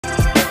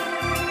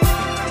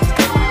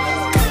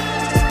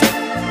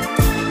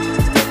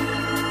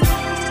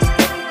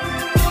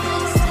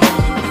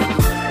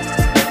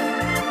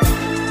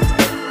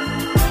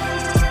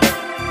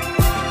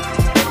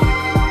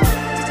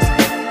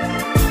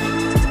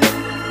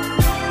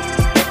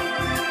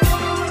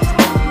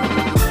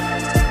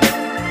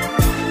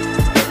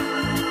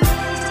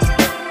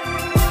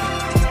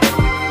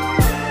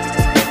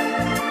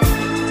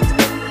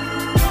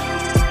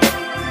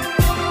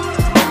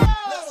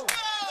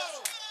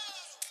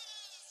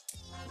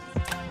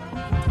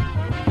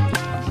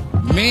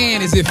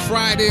Man, is it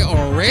Friday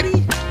already?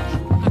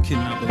 I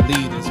cannot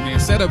believe this, man.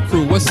 Setup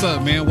crew, what's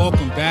up, man?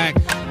 Welcome back.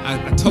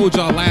 I told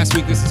y'all last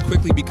week this is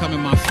quickly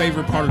becoming my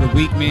favorite part of the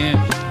week, man.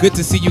 Good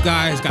to see you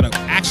guys. Got an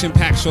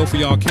action-packed show for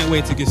y'all. Can't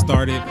wait to get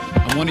started.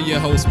 I'm one of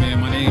your hosts, man.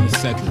 My name is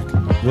Cedric.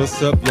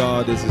 What's up,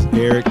 y'all? This is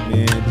Eric,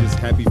 man. Just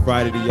happy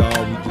Friday to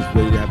y'all. We just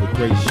ready to have a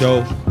great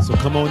show. So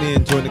come on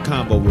in, join the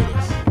convo with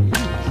us.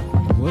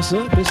 What's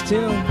up? It's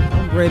Tim.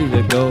 I'm ready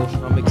to go.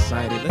 I'm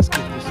excited. Let's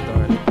get this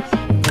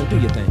started. Go do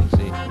your thing, G.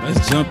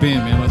 Let's jump in,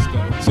 man. Let's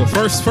go. So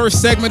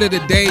first segment of the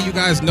day, you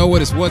guys know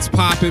what is what's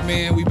popping,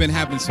 man. We've been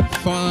having some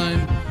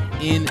fun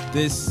in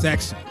this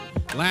section.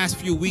 Last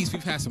few weeks,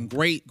 we've had some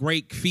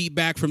great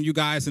feedback from you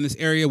guys in this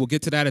area. We'll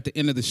get to that at the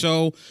end of the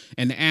show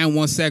and the And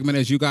One segment,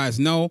 as you guys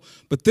know.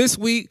 But this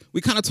week,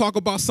 we kind of talk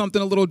about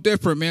something a little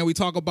different, man. We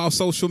talk about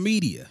social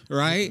media,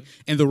 right?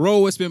 And the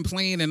role it's been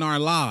playing in our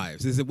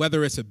lives. Is it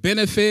whether it's a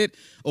benefit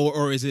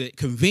or is it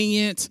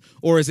convenient,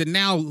 or is it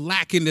now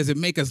lacking? Does it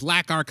make us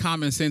lack our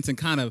common sense and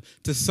kind of,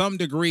 to some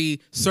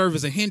degree, serve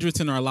as a hindrance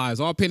in our lives,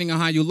 all depending on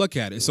how you look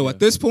at it. So at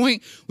this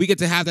point, we get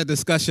to have that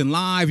discussion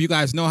live. You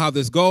guys know how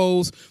this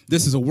goes.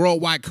 This is a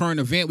worldwide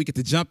current event. We get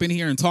to jump in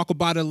here and talk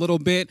about it a little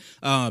bit.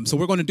 So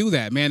we're going to do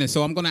that, man. And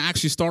so I'm going to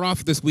actually start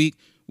off this week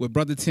with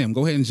Brother Tim.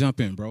 Go ahead and jump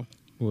in, bro.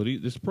 Well,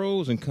 there's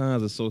pros and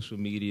cons of social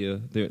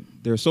media.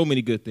 There are so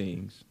many good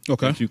things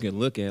that you can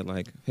look at.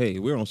 Like, hey,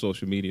 we're on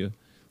social media.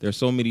 There's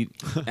so many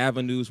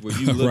avenues where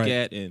you look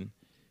at and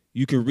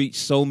you can reach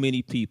so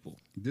many people.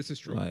 This is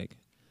true. Like,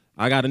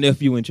 I got a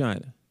nephew in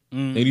China,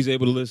 and he's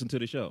able to listen to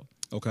the show.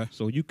 Okay.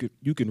 So you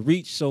can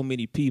reach so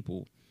many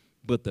people,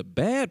 but the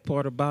bad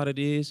part about it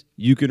is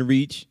you can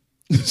reach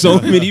so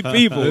many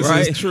people, right?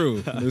 This is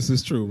true. This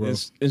is true, bro.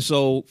 And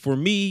so for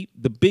me,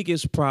 the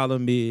biggest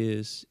problem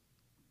is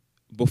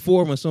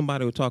before, when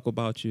somebody would talk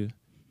about you,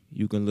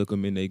 you can look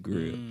them in their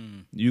grill.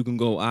 You can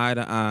go eye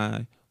to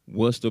eye.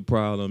 What's the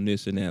problem,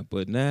 this and that.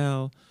 But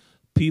now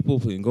people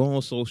can go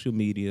on social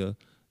media,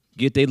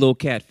 get their little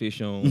catfish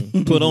on,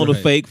 put on a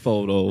fake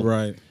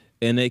photo,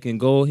 and they can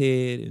go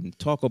ahead and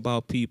talk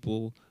about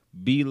people,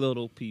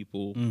 belittle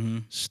people,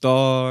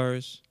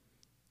 stars,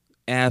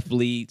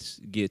 athletes,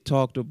 get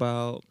talked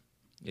about,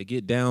 they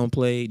get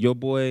downplayed. Your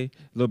boy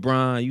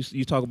LeBron,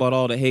 you talk about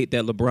all the hate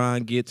that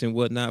LeBron gets and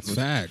whatnot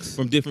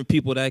from different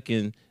people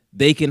that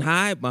they can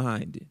hide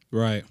behind it.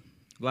 Right.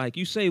 Like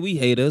you say, we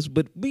hate us,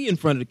 but we in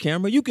front of the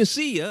camera. You can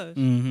see us.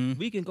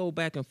 We can go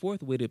back and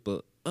forth with it,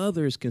 but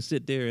others can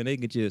sit there and they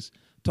can just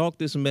talk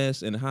this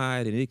mess and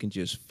hide, and it can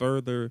just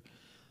further,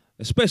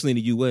 especially in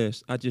the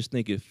U.S., I just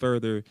think it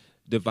further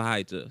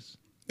divides us.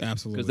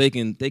 Absolutely.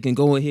 Because they can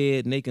go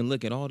ahead and they can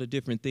look at all the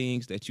different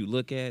things that you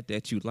look at,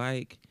 that you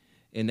like,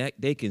 and that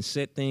they can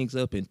set things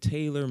up and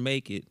tailor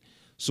make it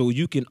so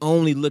you can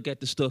only look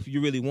at the stuff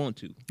you really want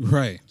to.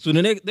 Right. So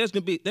then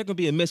there can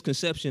be a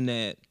misconception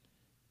that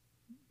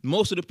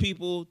most of the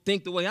people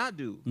think the way I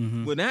do,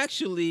 when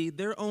actually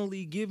they're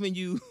only giving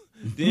you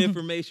the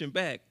information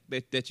back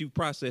that you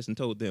processed and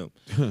told them.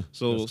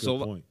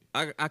 So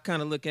I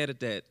kind of look at it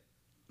that,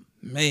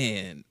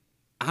 man,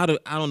 I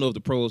don't know if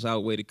the pros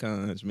outweigh the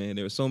cons, man.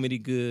 There are so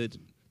much good,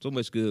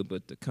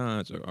 but the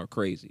cons are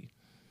crazy.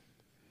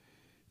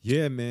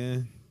 Yeah,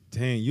 man.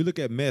 Dang, you look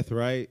at meth,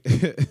 right?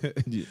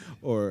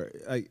 Or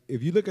like,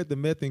 if you look at the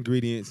meth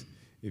ingredients,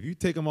 if you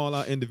take them all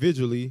out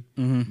individually,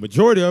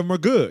 majority of them are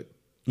good.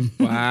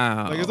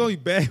 Wow. Like, it's only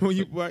bad when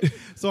you, right?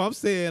 So I'm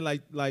saying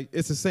like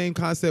it's the same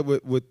concept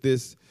with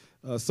this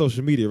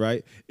social media,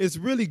 right? It's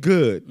really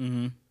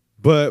good,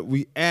 but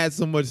we add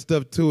so much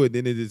stuff to it,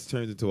 then it just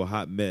turns into a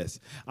hot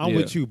mess. I'm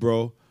with you,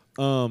 bro.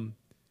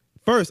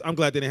 First, I'm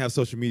glad they didn't have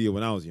social media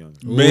when I was young.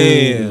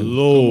 Man, ooh,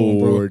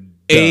 Lord,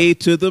 A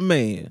to the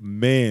man.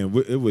 Man,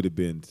 it would have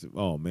been.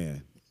 Oh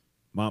man,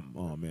 I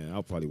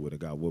probably would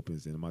have got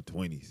whoopings in my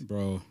 20s,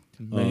 bro.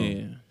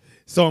 Man.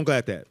 So I'm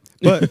glad that.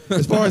 But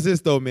as far as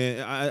this though,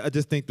 man, I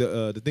just think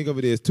the thing of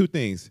it is two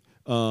things.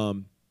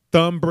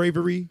 Thumb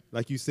bravery,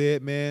 like you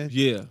said, man.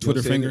 Yeah.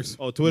 Twitter fingers.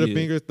 Oh, Twitter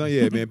fingers.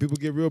 Yeah, man. People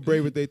get real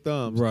brave with their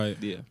thumbs. Right.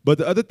 Yeah. But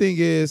the other thing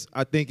is,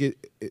 I think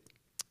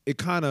it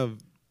kind of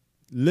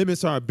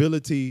limits our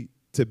ability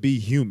to be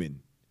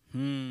human.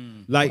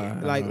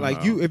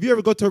 Like you, if you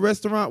ever go to a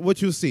restaurant,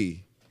 what you'll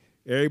see,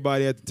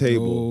 everybody at the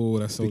table,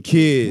 that's so the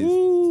kids,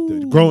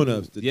 the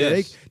grown-ups,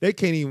 they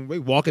can't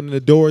even walking in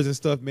the doors and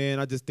stuff, man.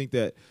 I just think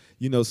that,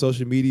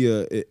 social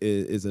media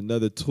is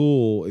another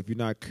tool, if you're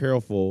not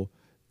careful,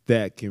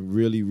 that can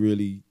really,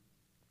 really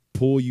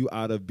pull you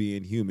out of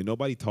being human.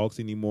 Nobody talks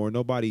anymore.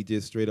 Nobody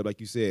just straight up, like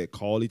you said,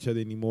 call each other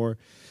anymore.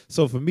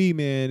 So for me,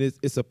 man,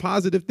 it's a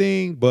positive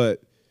thing,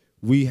 but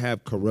we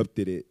have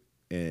corrupted it,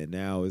 and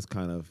now it's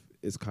kind of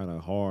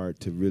hard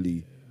to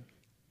really.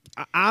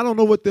 I don't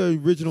know what the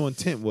original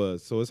intent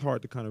was, so it's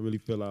hard to kind of really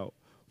fill out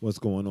what's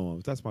going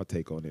on. That's my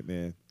take on it,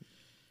 man.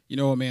 You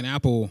know what, man?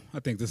 Apple,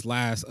 I think this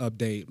last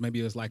update, maybe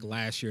it was like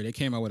last year, they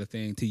came out with a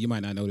thing. T, you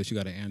might not know this. You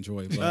got an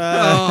Android.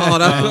 But,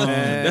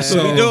 that's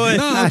what we're doing.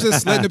 No, I'm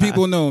just letting the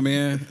people know,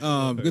 man.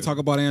 We'll talk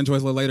about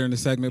Androids a little later in the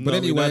segment. But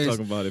anyway,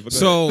 talking about it.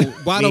 So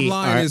bottom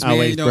line is,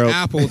 man, you know, broke.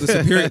 Apple,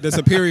 the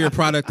superior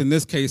product in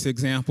this case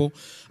example,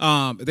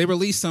 they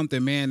released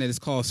something, man, that is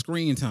called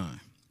screen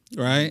time,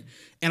 right?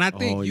 And I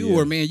think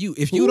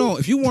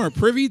if you weren't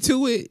privy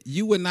to it,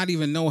 you would not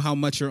even know how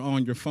much you're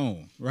on your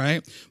phone,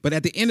 right? But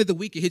at the end of the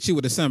week, it hits you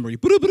with a summary.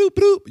 Boop, boop,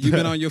 boop. You've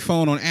been on your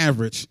phone on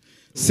average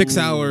 6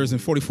 hours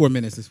and 44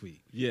 minutes this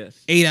week.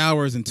 Yes. 8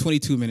 hours and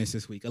 22 minutes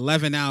this week.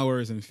 11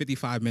 hours and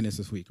 55 minutes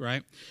this week,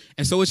 right?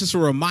 And so it's just a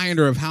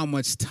reminder of how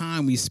much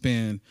time we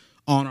spend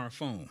on our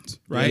phones,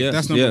 right? Yes,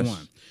 That's number yes.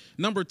 one.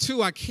 Number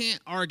two, I can't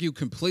argue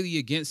completely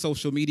against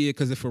social media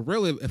because if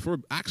we're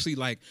actually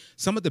like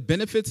some of the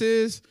benefits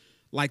is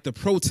like the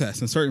protests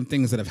and certain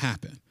things that have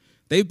happened.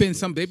 They're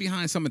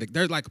behind some of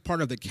they're like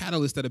part of the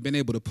catalyst that have been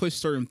able to push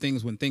certain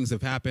things when things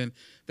have happened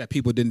that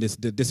people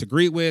didn't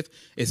disagree with.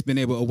 It's been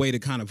a way to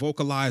kind of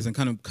vocalize and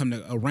kind of come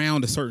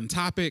around a certain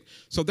topic.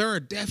 So there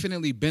are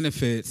definitely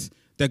benefits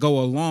that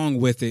go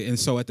along with it. And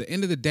so at the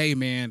end of the day,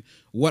 man,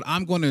 what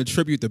I'm going to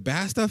attribute the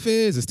bad stuff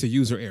is to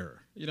user error.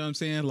 You know what I'm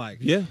saying? Like,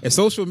 if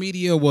social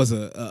media was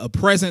a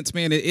presence,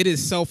 man, it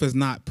itself is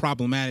not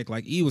problematic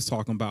like E was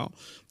talking about.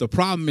 The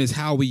problem is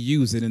how we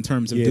use it in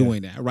terms of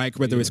doing that, right?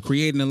 Whether it's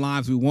creating the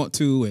lives we want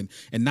to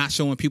and not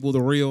showing people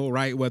the real,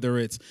 right? Whether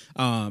it's,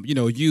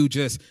 you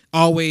just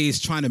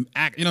always trying to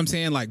act, you know what I'm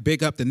saying? Like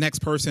big up the next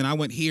person. I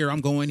went here,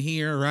 I'm going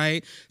here,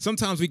 right?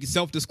 Sometimes we can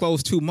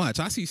self-disclose too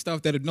much. I see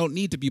stuff that don't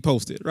need to be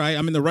posted, right?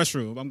 I'm in the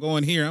restroom, I'm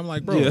going here. I'm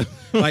like, bro,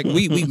 like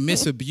we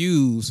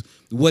misabuse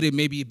what it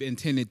may be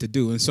intended to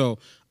do. And so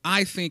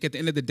I think at the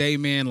end of the day,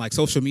 man, like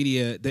social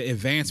media, the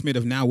advancement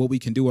of now what we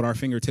can do with our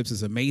fingertips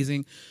is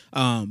amazing.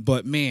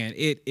 But man,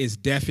 it is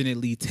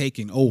definitely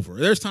taking over.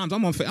 There's times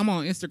I'm on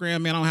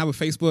Instagram, man. I don't have a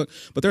Facebook,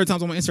 but there are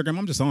times I'm on Instagram,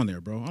 I'm just on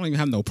there, bro. I don't even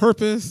have no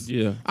purpose.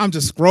 Yeah. I'm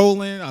just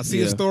scrolling. I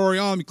see a story.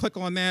 Oh, let me click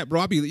on that,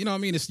 bro. I'll be, you know what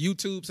I mean? It's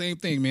YouTube, same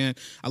thing, man.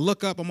 I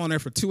look up, I'm on there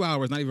for 2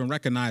 hours, not even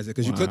recognize it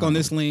because you click on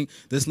this link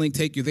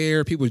take you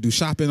there. People do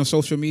shopping on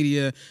social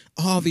media.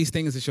 All these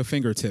things at your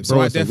fingertips. Bro,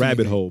 so it's a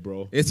rabbit hole,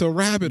 bro. It's a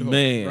rabbit hole,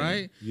 Man.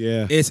 right?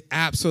 Yeah. It's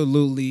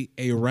absolutely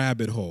a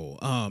rabbit hole.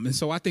 And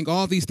so I think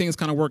all these things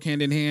kind of work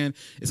hand in hand.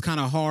 It's kind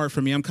of hard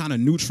for me. I'm kind of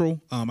neutral.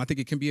 I think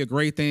it can be a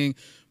great thing,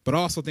 but I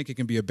also think it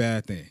can be a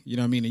bad thing. You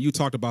know what I mean? And you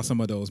talked about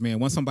some of those, man.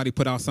 Once somebody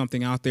put out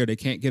something out there, they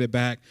can't get it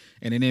back,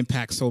 and it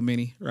impacts so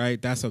many,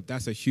 right? That's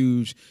a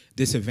huge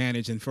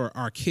disadvantage. And for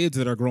our kids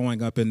that are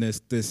growing up in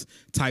this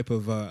type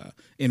of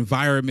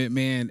environment,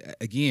 man,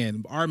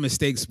 again, our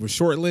mistakes were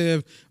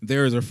short-lived.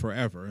 Theirs are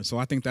forever. And so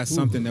I think that's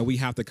something that we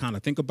have to kind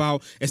of think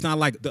about. It's not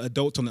like the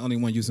adults are the only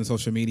one using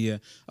social media.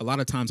 A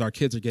lot of times our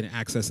kids are getting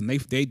access, and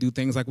they do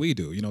things like we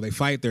do. You know, they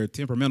fight, they're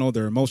temperamental,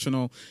 they're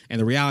emotional, and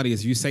the reality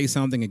is you say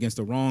something against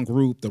the wrong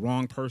group, the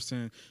wrong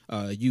person,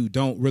 you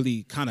don't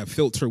really kind of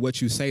filter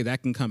what you say,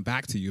 that can come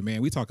back to you,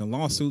 man. We talking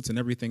lawsuits and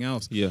everything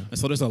else. Yeah. And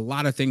so there's a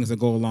lot of things that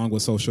go along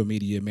with social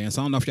media, man.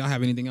 So I don't know if y'all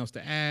have anything else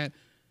to add.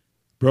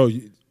 Bro,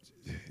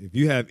 if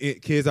you have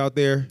kids out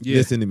there,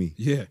 listen to me.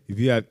 Yeah. If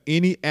you have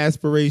any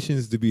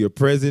aspirations to be a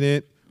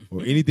president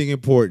or anything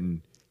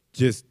important,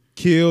 just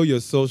kill your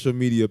social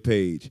media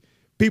page.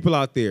 People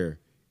out there,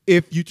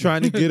 if you're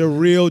trying to get a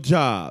real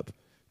job,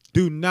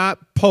 do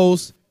not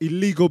post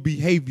illegal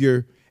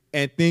behavior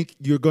and think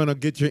you're gonna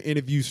get your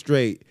interview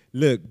straight.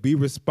 Look, be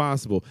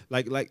responsible.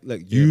 Like,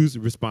 use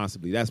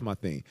responsibly. That's my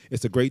thing.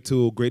 It's a great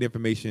tool, great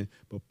information,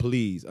 but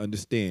please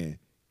understand,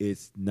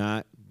 it's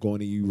not going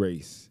to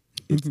erase.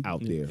 It's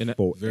out there. And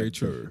forever. Very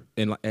true.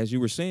 And as you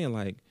were saying,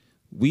 like,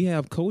 we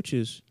have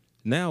coaches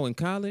now in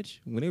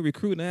college, when they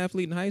recruit an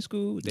athlete in high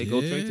school, they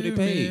go straight to their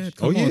page. Man.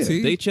 Come on,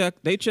 T.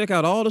 They check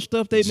out all the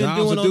stuff they've been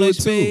doing on their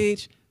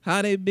page,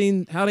 how they've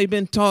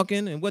been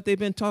talking and what they've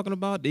been talking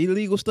about, the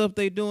illegal stuff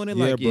they doing. They're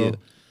like, bro.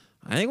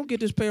 I ain't gonna get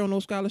this player on no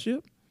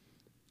scholarship.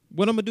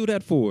 What I'm gonna do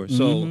that for?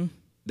 So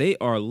they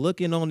are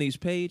looking on these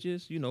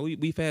pages. You know,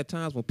 we've had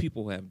times when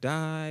people have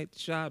died,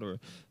 shot, or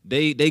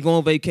they go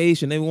on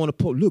vacation. They want to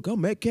post, look,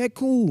 I'm at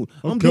Cancun.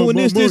 I'm doing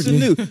this,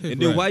 and this.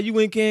 And then while you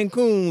in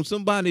Cancun,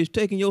 somebody's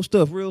taking your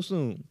stuff real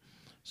soon.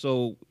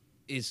 So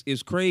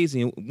it's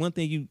crazy. And one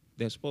thing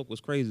that spoke was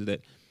crazy,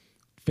 that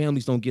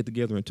families don't get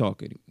together and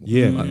talk anymore.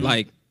 Yeah.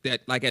 Like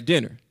at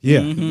dinner.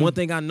 Yeah. One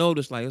thing I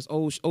noticed, like, it's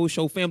old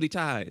show Family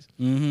Ties.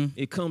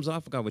 It comes on, I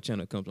forgot what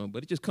channel it comes on,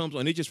 but it just comes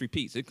on, it just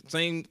repeats.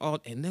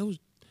 And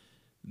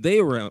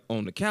they were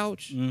on the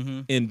couch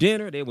in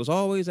dinner. They was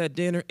always at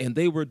dinner, and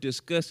they were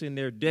discussing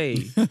their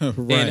day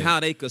and how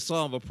they could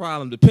solve a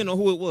problem, depending on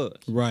who it was.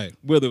 Right.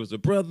 Whether it was the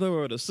brother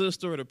or the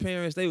sister or the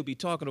parents, they would be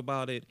talking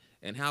about it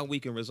and how we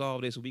can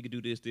resolve this, so we could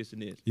do this, this,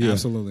 and this. Yeah.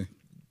 Absolutely.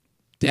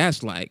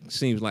 That's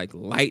seems like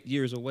light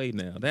years away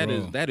now.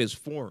 That is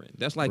foreign.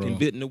 That's like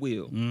inventing the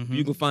wheel.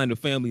 You can find a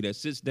family that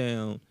sits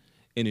down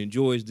and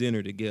enjoys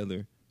dinner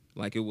together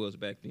like it was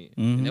back then.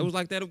 And it was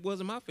like that it was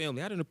in my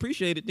family. I didn't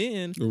appreciate it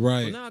then.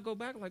 Right. But now I go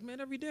back like,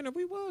 man, every dinner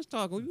we was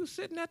talking. We was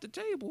sitting at the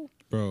table.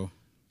 Bro.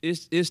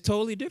 it's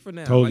totally different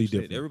now. Totally like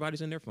different. Said,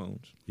 everybody's in their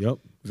phones. Yep.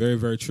 Very,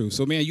 very true.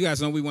 So, man, you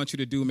guys know what we want you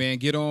to do, man.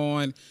 Get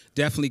on,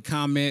 definitely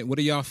comment. What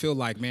do y'all feel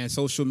like, man?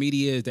 Social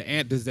media,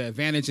 does the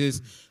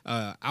advantages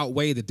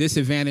outweigh the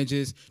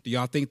disadvantages? Do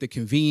y'all think the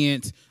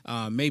convenience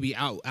maybe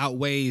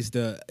outweighs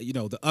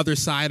the other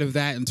side of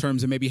that in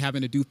terms of maybe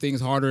having to do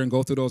things harder and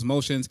go through those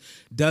motions?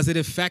 Does it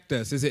affect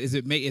us? Is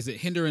it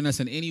hindering us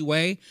in any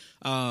way?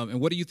 And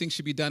what do you think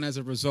should be done as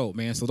a result,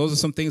 man? So those are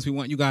some things we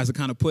want you guys to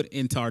kind of put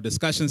into our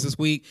discussions this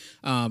week.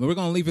 And we're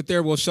going to leave it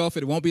there. We'll shelf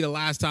it. It won't be the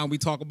last time we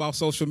talk about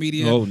social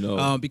media. Oh,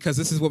 no. Because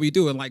this is what we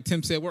do. And like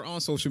Tim said, we're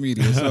on social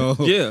media. So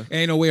yeah,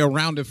 ain't no way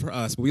around it for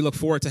us. But we look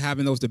forward to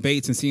having those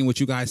debates and seeing what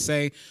you guys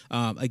say,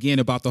 again,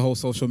 about the whole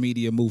social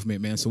media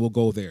movement, man. So we'll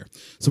go there.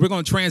 So we're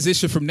going to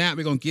transition from that.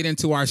 We're going to get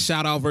into our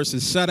shout out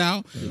versus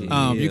shutout.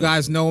 You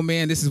guys know,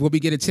 man, this is where we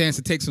get a chance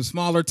to take some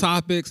smaller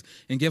topics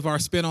and give our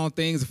spin on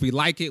things. If we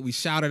like it, we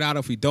shout it out.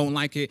 If we don't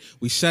like it,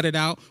 we shut it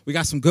out. We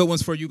got some good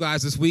ones for you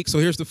guys this week. So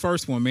here's the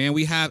first one, man.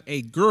 We have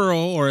a girl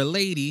or a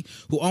lady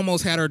who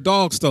almost had her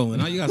dog stolen.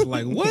 Now you guys are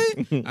like, what?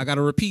 I got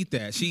to repeat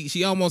that.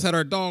 She almost had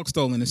her dog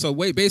stolen. And so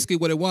basically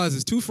what it was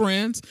is two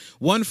friends.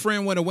 One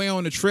friend went away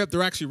on a trip.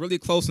 They're actually really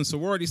close and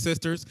sorority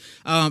sisters.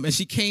 And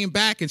she came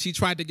back and she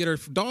tried to get her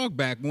dog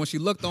back. But when she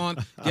looked on,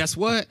 guess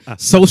what?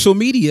 Social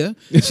media.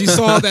 She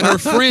saw that her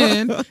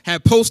friend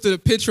had posted a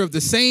picture of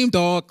the same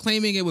dog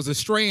claiming it was a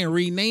stray and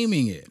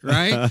renaming it,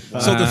 right? Wow.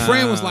 So the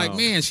friend was like,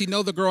 man, she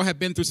know the girl had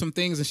been through some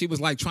things and she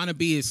was like trying to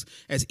be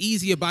as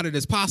easy about it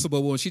as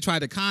possible. But when she tried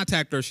to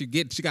contact her, she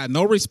got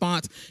no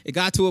response. It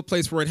got to a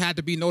place where it had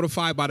to be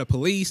notified by the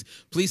police.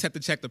 Police had to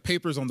check the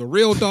papers on the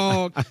real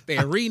dog. They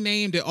had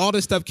renamed it. All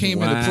this stuff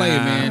came into play,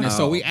 man. And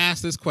so we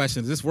asked this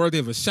question: is this worthy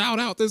of a shout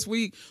out this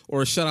week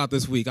or a shutout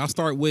this week? I'll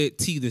start with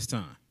T this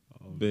time.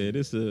 Oh man,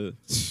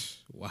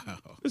 wow.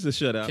 This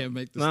is a shutout. Can't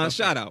make this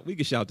shout out. We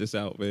can shout this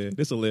out, man.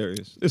 This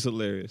hilarious. It's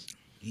hilarious.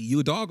 You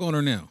a dog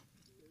owner now?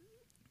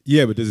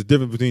 Yeah, but there's a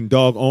difference between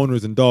dog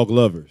owners and dog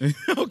lovers.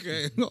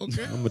 Okay.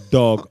 I'm a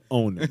dog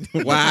owner.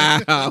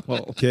 Wow.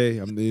 Okay,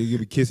 you'll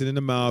be kissing in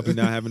the mouth. You're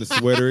not having a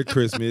sweater at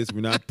Christmas. We're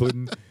not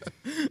putting,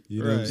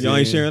 you know what I'm saying? Y'all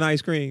ain't sharing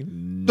ice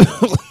cream? No.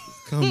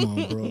 Come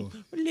on, bro.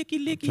 I'm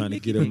trying to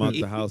get him out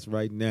the house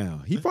right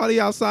now. He probably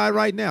outside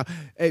right now.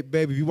 Hey,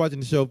 baby, if you're watching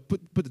the show,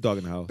 put the dog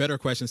in the house. Better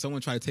question.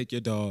 Someone try to take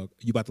your dog.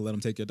 You about to let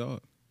them take your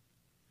dog?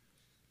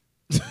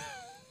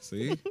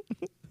 See?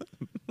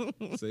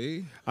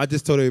 See? I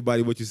just told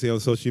everybody what you say on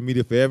social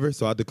media forever,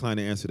 so I decline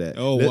to answer that.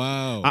 Oh,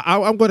 wow.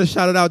 I'm going to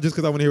shout it out just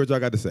because I want to hear what y'all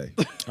got to say.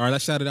 All right,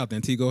 let's shout it out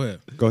then. T, go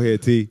ahead. Go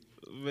ahead, T.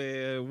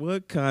 Man,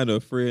 what kind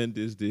of friend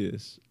is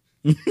this?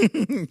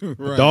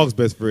 Right. Dog's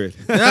best friend.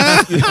 All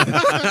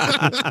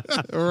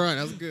right,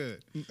 that's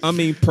good. I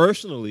mean,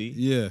 personally,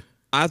 yeah,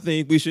 I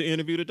think we should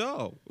interview the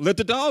dog. Let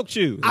the dog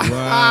choose.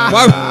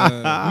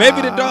 Wow.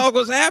 Maybe the dog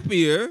was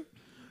happier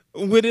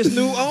with his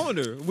new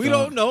owner. We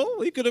don't know.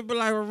 He could have been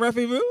like a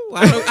referee.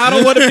 I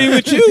don't want to be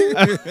with you.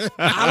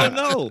 I don't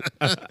know.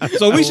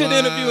 So we should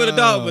interview the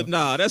dog, but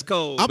nah, that's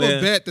cold. I'm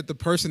gonna bet that the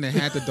person that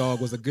had the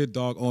dog was a good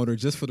dog owner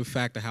just for the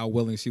fact of how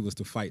willing she was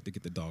to fight to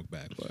get the dog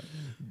back. But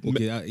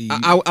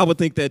I would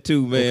think that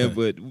too, man. Okay.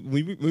 But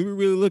when we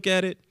really look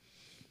at it,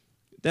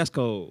 that's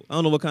cold. I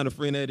don't know what kind of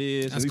friend that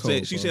is. That's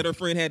cold, she said her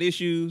friend had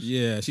issues.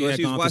 Yeah, she was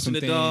had gone through watching some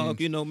the dog.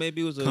 You know,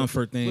 maybe it was a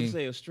comfort thing. Let's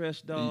say a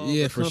stressed dog.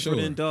 Yeah, a for sure.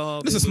 comforting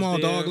dog. It's a small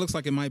there. dog. It looks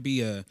like it might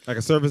be like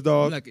a service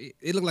dog. Like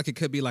it looked like it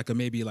could be like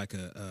maybe like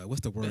a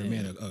what's the word,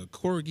 man? A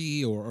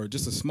corgi or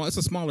just a small. It's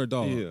a smaller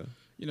dog. Yeah.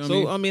 You know.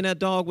 So I mean, that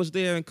dog was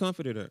there and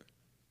comforted her,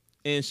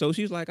 and so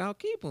she's like, "I'll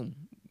keep him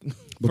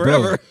But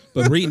forever."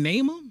 But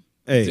rename him.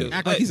 Hey, Dude,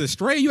 Act like he's a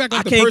stray. You act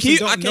like I the can't person keep.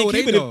 don't I know can't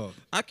they keep it. dog.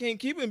 I can't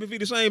keep him if he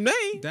the same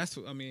name.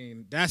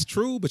 That's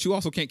true. But you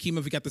also can't keep him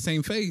if he got the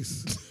same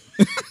face.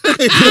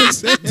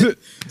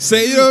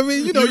 Say, you know what I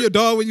mean? You know your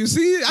dog when you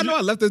see it. I know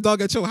I left this dog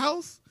at your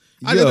house.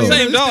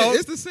 Same dog.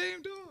 It's the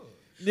same dog.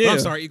 Yeah. I'm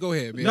sorry. You go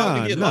ahead, man.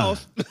 Nah. We get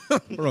lost.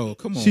 Bro,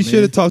 come on. she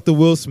should have talked to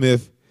Will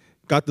Smith,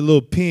 got the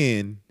little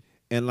pen,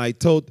 and like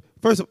told.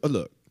 First of all,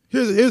 look,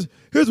 here's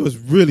what's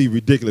really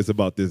ridiculous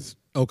about this.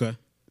 Okay.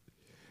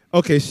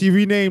 Okay, she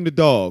renamed the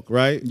dog,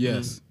 right?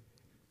 Yes.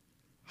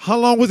 How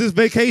long was his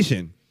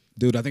vacation?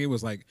 Dude, I think it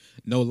was like,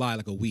 no lie,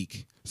 like a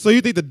week. So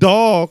you think the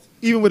dog,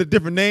 even with a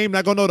different name,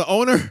 not gonna know the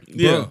owner?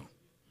 Yeah. Bro,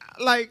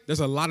 Like, there's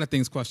a lot of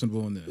things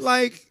questionable in this.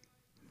 like,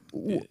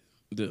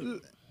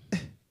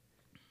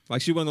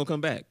 Like she wasn't gonna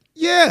come back.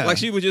 yeah. Like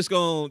she was just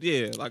going,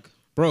 like.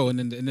 Bro,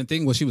 and the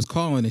thing was she was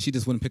calling and she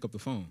just wouldn't pick up the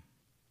phone.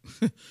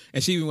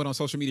 And she even went on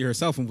social media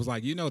herself and was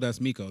like, you know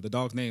that's Miko, the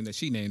dog's name that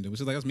she named him.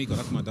 She's like, that's Miko,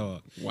 that's my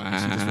dog. Wow.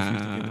 And she just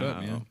refused to give it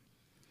up, man.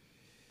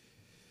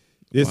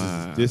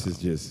 This is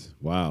just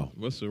wow.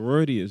 What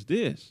sorority is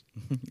this?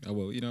 Oh,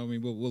 well, you know what I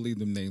mean? We'll leave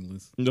them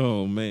nameless.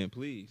 No, man,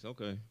 please.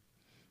 Okay.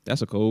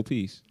 That's a cold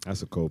piece.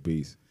 That's a cold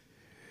piece.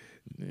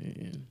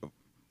 Man.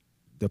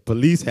 The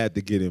police had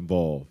to get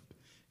involved.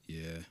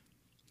 Yeah.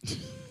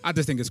 I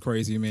just think it's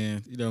crazy,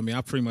 man. You know what I mean?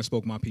 I pretty much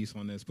spoke my piece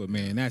on this, but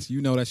man, that's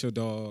your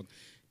dog.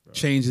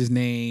 change his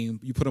name.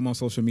 You put him on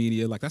social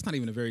media. Like, that's not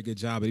even a very good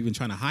job at even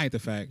trying to hide the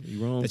fact that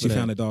you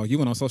found a dog. You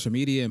went on social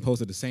media and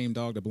posted the same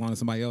dog that belonged to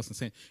somebody else, and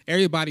saying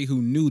everybody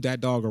who knew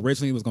that dog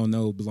originally was going to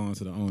know belonged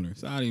to the owner.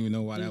 So I don't even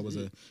know why that was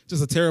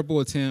just a terrible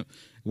attempt.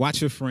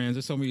 Watch your friends.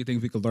 There's so many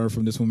things we could learn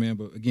from this one, man.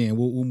 But again,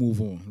 we'll move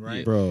on,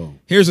 right? Bro.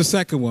 Here's the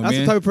second one, That's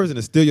man. the type of person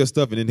to steal your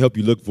stuff and then help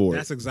you look for it.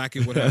 That's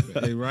exactly what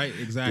happened, right?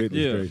 Exactly.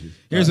 Yeah.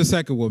 Here's the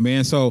second one,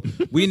 man. So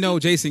we know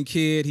Jason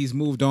Kidd. He's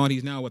moved on.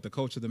 He's now with the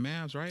coach of the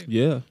Mavs, right?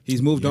 Yeah.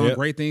 He's moved on.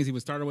 Great things. He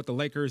was started with the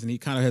Lakers, and he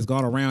kind of has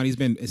gone around. He's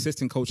been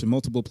assistant coach in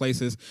multiple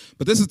places.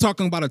 But this is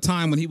talking about a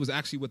time when he was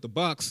actually with the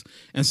Bucks.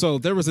 And so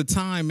there was a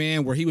time,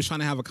 man, where he was trying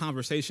to have a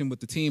conversation with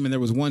the team, and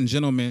there was one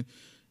gentleman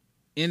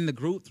in the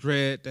group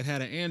thread that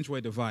had an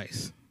Android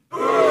device.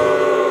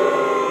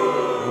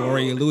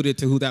 Already alluded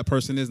to who that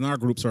person is in our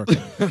group circle.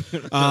 And so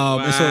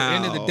at the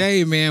end of the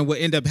day, man, what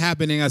ended up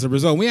happening as a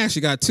result, we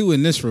actually got two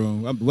in this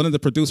room. One of the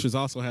producers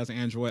also has an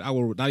Android. I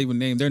will not even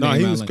name their name. No,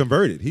 he was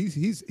converted.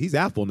 He's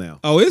Apple now.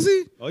 Oh, is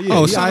he? Oh,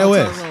 yeah. He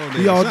iOS.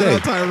 He all day.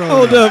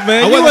 Hold up,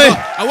 man.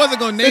 I wasn't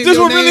going to name Is this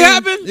your what really name.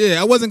 happened?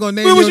 Yeah, I wasn't going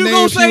to name When was your you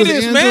name. gonna say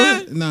this,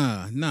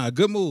 man? Nah.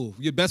 Good move.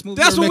 Your best move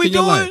That's you ever what make we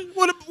in your doing?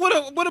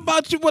 life. What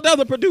about you? What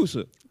other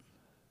producer?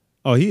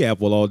 Oh, he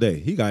Apple all day.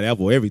 He got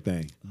Apple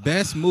everything.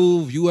 Best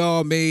move you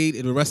all made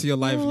in the rest of your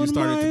life. You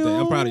started today.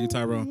 I'm proud of you,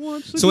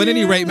 Tyrone. So at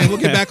any rate, man, we'll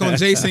get back on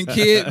Jason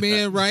Kidd,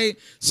 man, right?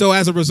 So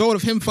as a result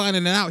of him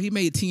finding it out, he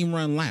made team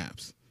run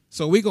laps.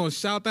 So we going to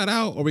shout that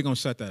out or we going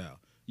to shut that out?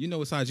 You know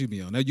what side you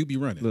be on. Now you be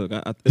running. Look,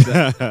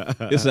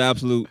 it's an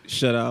absolute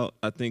shutout.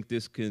 I think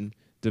this can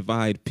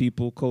divide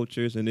people,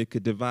 cultures, and it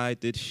could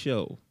divide this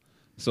show.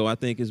 So I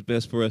think it's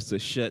best for us to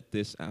shut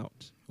this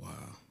out. Wow.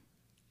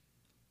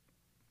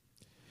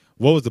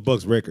 What was the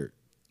Bucks record?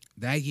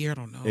 That year, I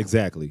don't know.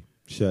 Exactly.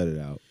 Shut it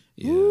out.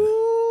 Yeah.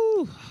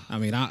 Ooh. I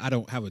mean, I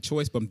don't have a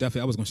choice, but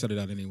I was going to shut it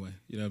out anyway.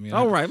 You know what I mean?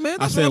 All right, man.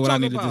 I said what I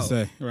needed to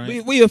say,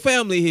 right? We a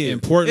family here.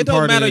 Important it don't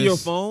part matter is your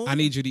phone. I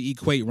need you to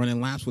equate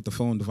running laps with the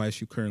phone device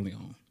you currently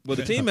own. Well,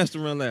 the team has to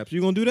run laps.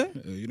 You gonna do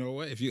that? You know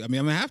what? I'm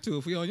gonna have to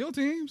if we on your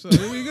team. So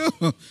here we go.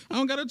 I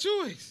don't got a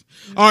choice.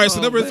 All right,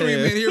 so number 3,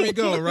 man. Here we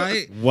go.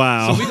 Right.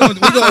 Wow. So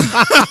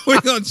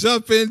we're gonna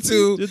jump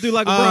into Just do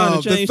like LeBron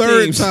and the change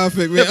third teams.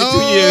 topic, man. Every 2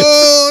 years.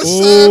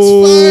 Shots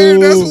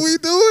fired. That's what we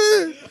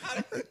doing.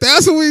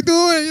 That's what we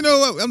doing. You know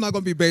what? I'm not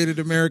gonna be baited,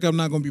 America. I'm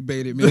not gonna be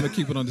baited, man. I'm gonna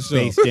keep it on the show.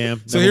 Space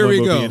Jam. So here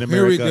we go.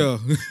 Here we go.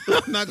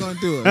 I'm not gonna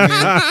do it, man.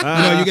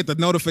 You know, you get the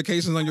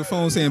notifications on your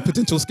phone saying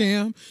potential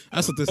scam.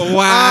 That's what this is.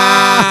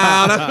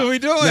 Wow, that's what we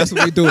doing. That's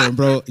what we doing,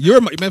 bro.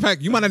 Matter of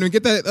fact, you might not even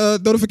get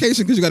that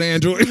notification because you got an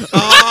Android.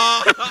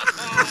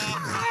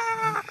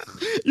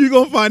 You're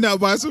going to find out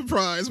by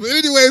surprise. But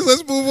anyways,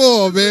 let's move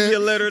on, man. Give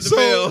me a letter in the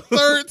mail.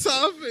 Third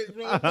topic,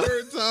 bro.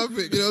 Third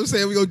topic. You know what I'm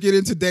saying? We're going to get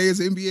in today is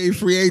NBA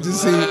free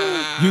agency.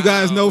 You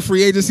guys know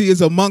free agency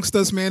is amongst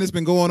us, man. It's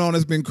been going on.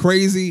 It's been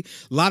crazy.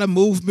 A lot of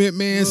movement,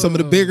 man. Some of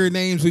the bigger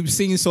names we've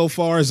seen so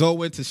far. Zoe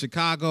went to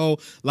Chicago.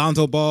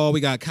 Lonzo Ball. We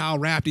got Kyle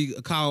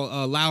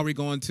Lowry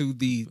going to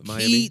the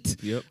Miami.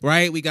 Heat. Yep.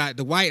 Right? We got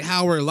Dwight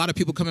Howard. A lot of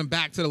people coming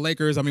back to the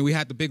Lakers. I mean, we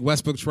had the big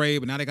Westbrook trade,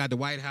 but now they got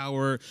Dwight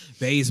Howard,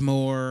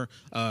 Bazemore,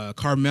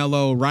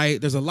 Carmelo, right?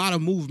 There's a lot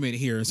of movement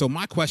here. And so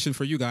my question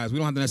for you guys, we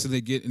don't have to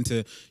necessarily get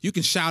into, you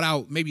can shout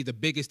out maybe the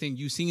biggest thing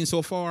you've seen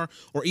so far,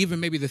 or even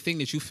maybe the thing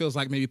that you feels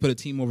like maybe put a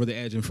team over the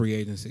edge in free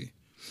agency.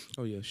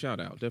 Oh, yeah, shout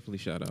out. Definitely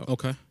shout out.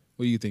 Okay.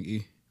 What do you think,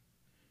 E?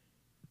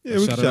 Yeah,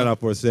 we can shout out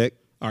for a sec.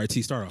 All right,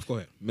 T, start off. Go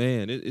ahead.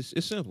 Man,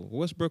 it's simple.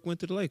 Westbrook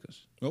went to the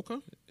Lakers. Okay.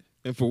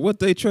 And for what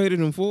they traded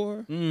him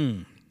for,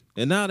 Mm.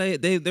 and now they're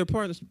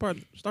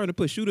starting to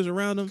put shooters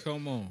around them.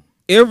 Come on.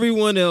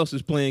 Everyone else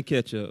is playing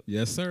catch up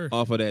Yes, sir.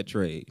 off of that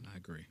trade. I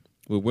agree.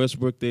 With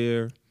Westbrook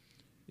there,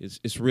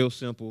 it's real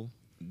simple.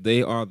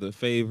 They are the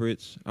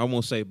favorites. I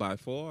won't say by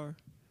far,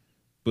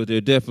 but they're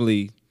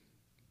definitely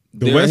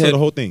The West or the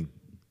whole thing?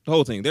 The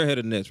whole thing. They're ahead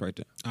of the Nets right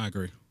there. I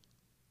agree.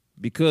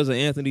 Because of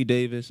Anthony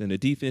Davis and the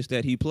defense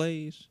that he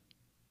plays,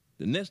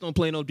 the Nets don't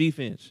play no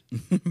defense.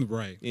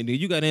 Right. And then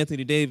you got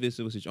Anthony Davis,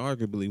 who was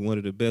arguably one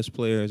of the best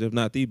players, if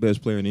not the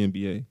best player in the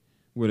NBA.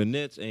 Where the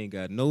Nets ain't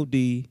got no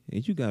D,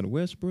 and you got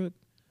Westbrook,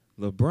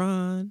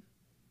 LeBron,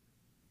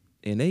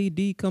 and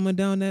AD coming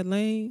down that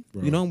lane.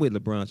 Bro. You know, I'm with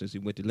LeBron since he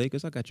went to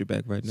Lakers. I got your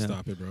back right now.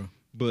 Stop it, bro.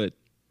 But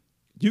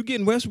you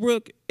getting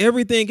Westbrook,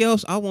 everything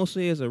else I won't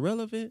say is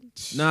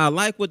irrelevant. Now, I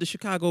like what the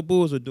Chicago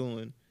Bulls are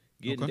doing,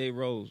 getting Okay.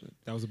 DeRozan,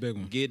 That was a big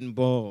one. getting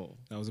Ball.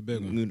 That was a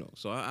big one. You know,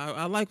 so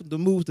I like the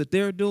moves that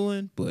they're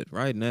doing, but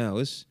right now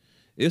it's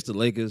the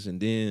Lakers and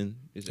then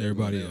it's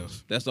Everybody everyone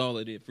else. That's all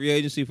it is. Free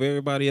agency for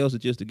everybody else is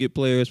just to get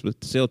players to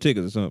sell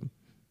tickets or something.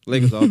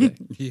 Lakers all day.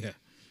 Yeah.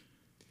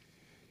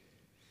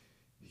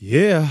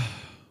 Yeah.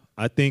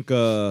 I think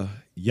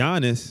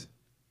Giannis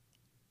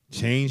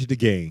changed the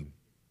game.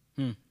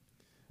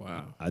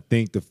 Wow. I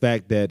think the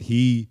fact that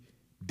he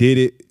did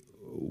it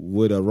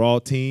with a raw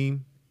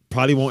team,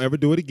 probably won't ever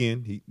do it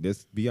again.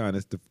 Let's be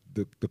honest,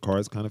 the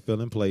cards kind of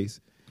fell in place.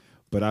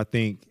 But I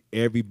think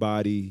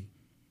everybody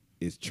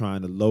is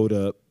trying to load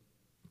up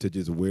to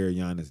just wear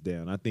Giannis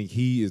down. I think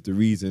he is the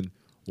reason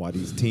while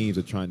these teams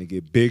are trying to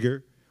get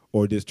bigger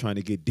or just trying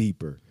to get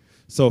deeper.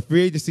 So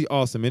free agency,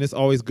 awesome, and it's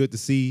always good to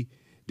see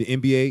the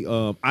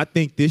NBA. I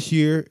think this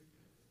year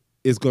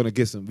is going to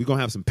get we're going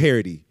to have some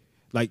parity.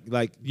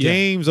 Like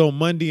games on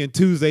Monday and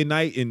Tuesday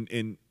night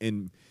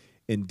in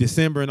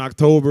December and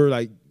October,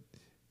 like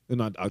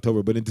not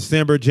October, but in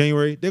December,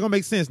 January, they're going to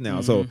make sense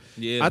now. So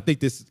I think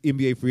this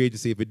NBA free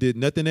agency, if it did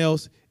nothing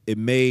else, it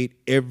made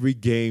every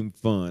game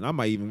fun. I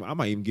might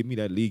even give me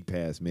that league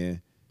pass,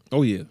 man.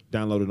 Oh yeah,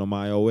 download it on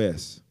my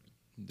iOS.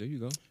 There you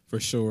go.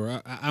 For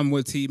sure. I'm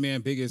with T,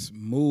 man. Biggest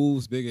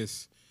moves,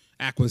 biggest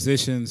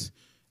acquisitions.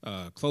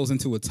 Closing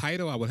to a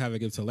title, I would have to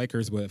give to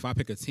Lakers. But if I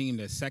pick a team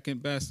that's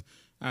second best,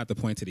 I have to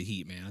point to the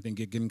Heat, man. I think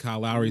getting Kyle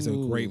Lowry is a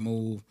great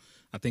move.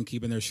 I think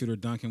keeping their shooter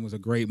Duncan was a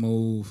great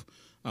move.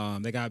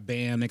 They got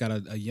Bam. They got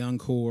a young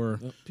core.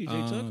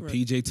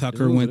 PJ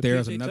Tucker went there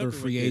as another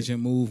free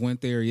agent move. Went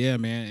there, yeah,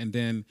 man. And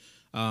then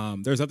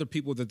there's other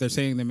people that they're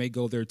saying they may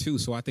go there too.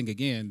 So I think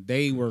again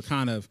they were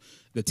kind of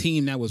the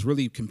team that was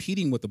really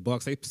competing with the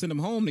Bucks. They sent them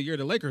home the year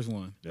the Lakers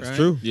won. That's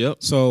true. Yep.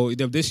 So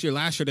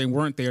last year they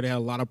weren't there. They had a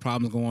lot of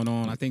problems going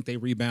on. I think they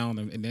rebound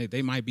and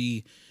they might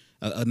be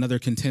another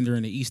contender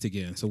in the East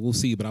again. So we'll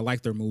see. But I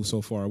like their move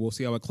so far. We'll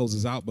see how it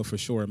closes out. But for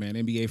sure, man,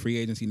 NBA free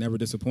agency never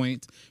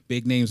disappoints.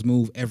 Big names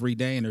move every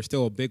day, and there's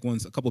still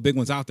a couple big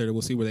ones out there that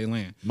we'll see where they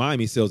land.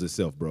 Miami sells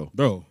itself, bro.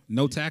 Bro,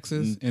 no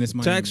taxes, and it's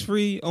Miami.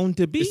 Tax-free on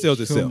the beach. It sells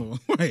itself.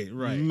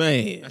 Right.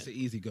 Man. That's an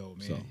easy go,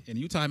 man. So. And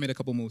Utah made a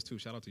couple moves too.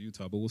 Shout out to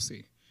Utah, but we'll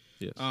see.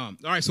 Yes. All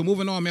right, so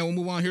moving on, man. We'll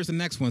move on. Here's the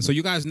next one. So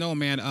you guys know,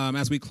 man,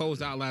 as we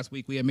closed out last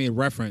week, we had made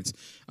reference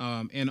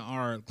in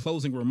our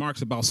closing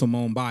remarks about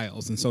Simone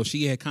Biles. And so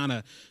she had kind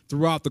of,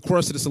 throughout the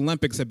course of this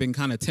Olympics, had been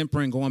kind of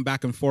tempering, going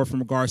back and forth in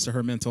regards to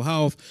her mental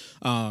health,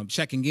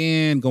 checking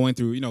in, going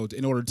through,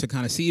 in order to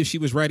kind of see if she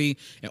was ready.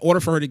 In order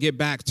for her to get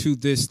back to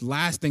this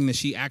last thing that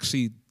she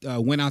actually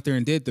went out there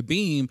and did, the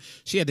beam,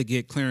 she had to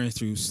get clearance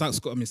through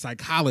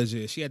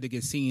psychologists. She had to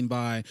get seen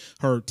by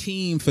her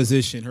team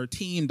physician, her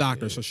team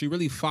doctor. So she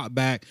really fought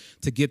back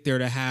to get there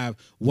to have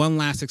one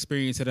last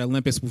experience at the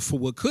Olympics for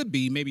what could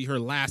be maybe her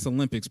last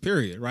Olympics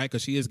period, right?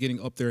 Because she is getting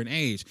up there in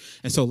age.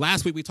 And so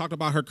last week we talked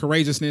about her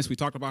courageousness. We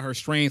talked about her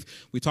strength.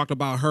 We talked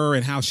about her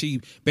and how she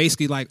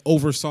basically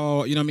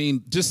oversaw,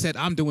 just said,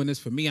 I'm doing this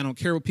for me. I don't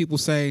care what people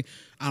say.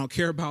 I don't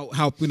care about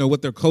how,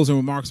 what their closing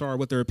remarks are,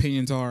 what their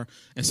opinions are.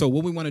 And so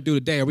what we want to do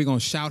today, are we going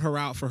to shout her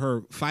out for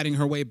her fighting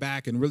her way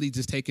back and really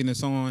just taking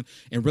this on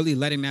and really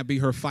letting that be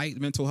her fight,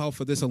 mental health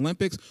for this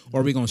Olympics? Or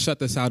are we going to shut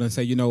this out and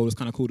say, it was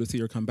kind of cool to see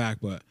her come back,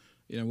 but,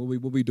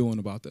 what we doing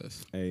about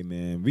this? Hey,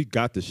 man, we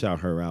got to shout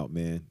her out,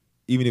 man.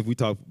 Even if we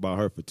talk about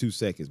her for 2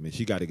 seconds, man,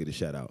 she got to get a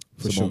shout out.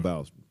 Simone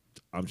Biles,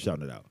 I'm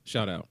shouting it out.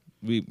 Shout out.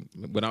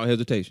 Without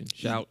hesitation.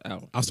 Shout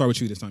out. I'll start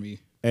with you this time, E.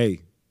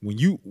 Hey, when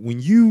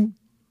you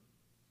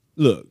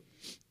look,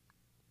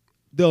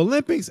 the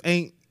Olympics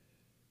ain't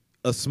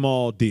a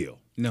small deal.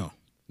 No.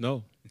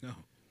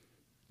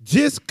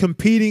 Just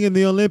competing in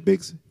the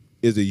Olympics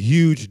is a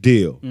huge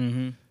deal.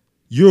 Mm-hmm.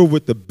 You're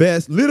with the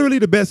best, literally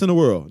the best in the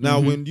world. Now,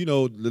 when,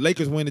 the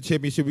Lakers win the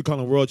championship, we call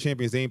them world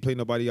champions. They ain't play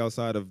nobody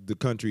outside of the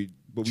country,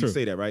 but we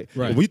say that, right?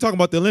 But when you talk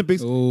about the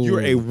Olympics,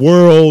 you're a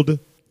world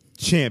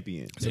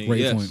champion. That's a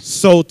great point.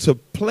 So to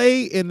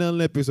play in the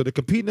Olympics or to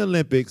compete in the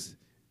Olympics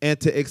and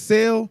to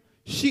excel,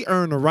 she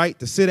earned the right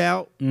to sit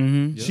out.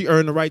 Mm-hmm. She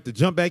earned the right to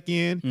jump back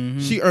in. Mm-hmm.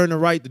 She earned the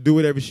right to do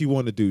whatever she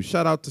wanted to do.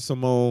 Shout out to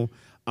Simone.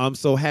 I'm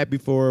so happy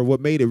for her.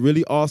 What made it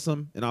really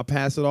awesome, and I'll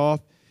pass it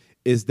off,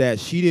 is that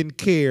she didn't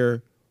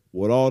care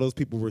what all those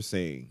people were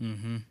saying.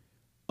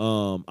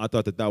 Mm-hmm. I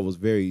thought that was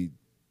very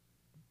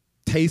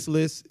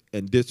tasteless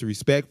and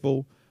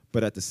disrespectful,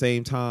 but at the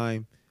same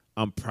time,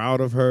 I'm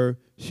proud of her.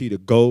 She the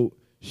GOAT.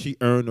 She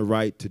earned the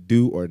right to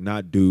do or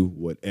not do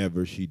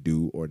whatever she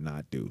do or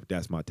not do.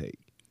 That's my take.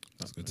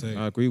 That's a good take.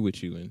 I agree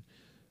with you. And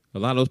a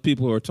lot of those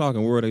people who are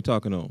talking, where are they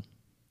talking on?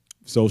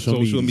 Social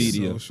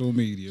media. Social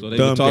media. So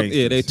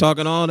they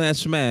talking all that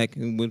smack,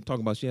 and we're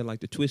talking about she had like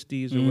the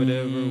twisties or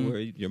whatever, where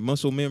your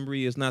muscle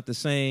memory is not the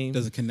same.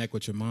 Doesn't connect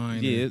with your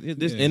mind. Yeah,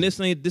 and this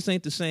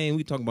ain't the same.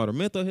 We talking about her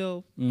mental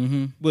health,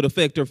 Mm-hmm. would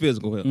affect her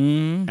physical health.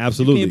 Mm-hmm.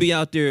 Absolutely. You can't be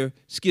out there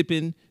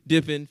skipping,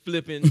 dipping,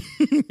 flipping,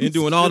 and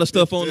doing all the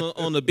stuff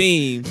on the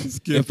beam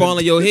and fall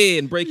on your head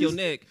and break your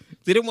neck.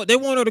 See, they want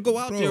her to go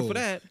out there for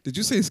that. Did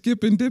you say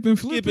skipping, dipping,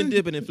 flipping? Skipping,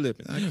 dipping, and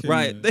flipping.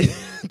 Right.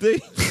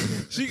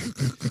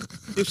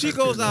 If she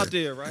goes out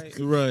there, right?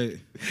 Right.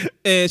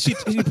 And she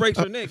breaks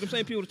her neck, the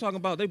same people talking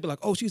about, they be like,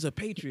 oh, she's a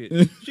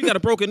patriot. She got a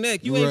broken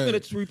neck. You ain't gonna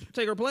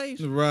take her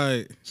place.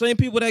 Right. Same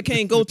people that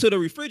can't go to the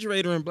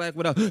refrigerator in black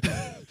without, oh,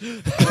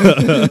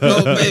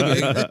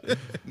 baby,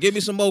 give me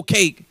some more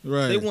cake.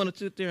 Right. They want to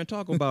sit there and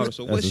talk about her.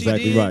 So That's what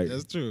exactly she did, right.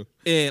 That's true.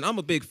 and I'm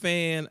a big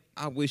fan.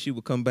 I wish she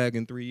would come back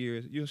in 3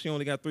 years. She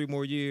only got 3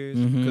 more years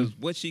Mm-hmm. because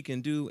what she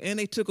can do, and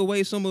they took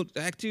away some of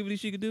the activities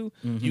she could do.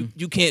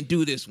 You can't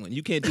do this one.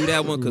 You can't do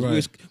that one because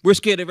Right. we're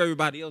scared of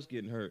everybody else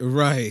getting hurt.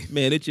 Right.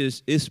 Man,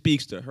 it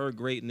speaks to her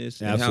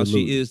greatness and how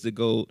Absolutely. she is the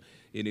GOAT.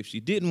 And if she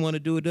didn't want to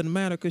do it, doesn't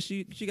matter because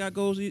she got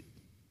goals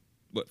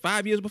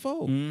 5 years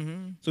before.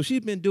 Mm-hmm. So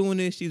she's been doing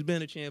this. She's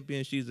been a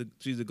champion. She's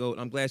a GOAT.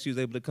 I'm glad she was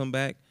able to come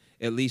back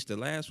at least the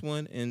last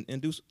one and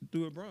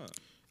do a bronze.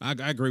 I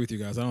agree with you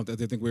guys. I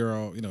think we're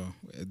all,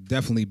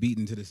 definitely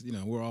beaten to this.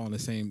 We're all on the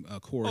same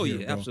core. Oh, here,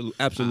 yeah, bro.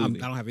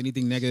 absolutely. I don't have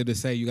anything negative to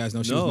say. You guys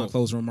know she was my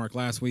closing remark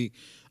last week.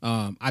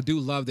 I do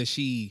love that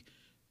she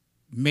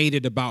made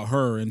it about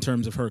her in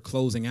terms of her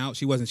closing out.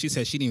 She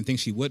said she didn't even think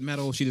she would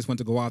medal. She just wanted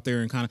to go out there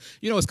and kind of,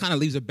 it kind of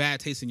leaves a bad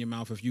taste in your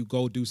mouth if you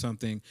go do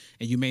something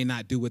and you may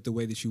not do it the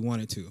way that you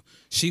wanted to.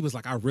 She was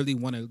like, I really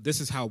want to,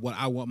 this is what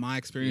I want my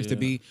experience to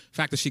be. The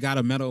fact that she got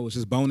a medal was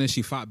just bonus.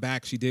 She fought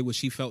back. She did what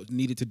she felt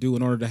needed to do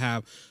in order to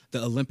have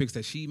the Olympics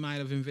that she might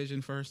have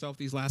envisioned for herself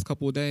these last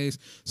couple of days.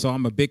 So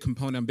I'm a big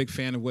component. I'm a big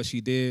fan of what she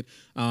did.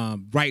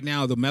 Right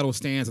now, the medal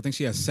stands. I think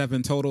she has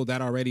 7 total.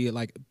 That already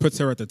puts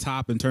her at the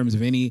top in terms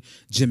of any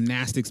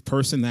gymnastics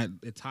person. That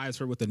it ties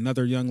her with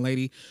another young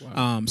lady.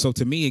 Wow. So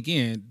to me,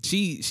 again,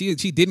 she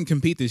didn't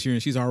compete this year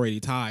and she's already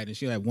tied and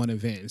she had one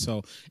event. And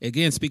so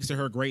again, speaks to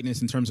her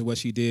greatness in terms of what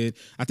she did.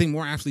 I think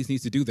more athletes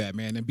needs to do that,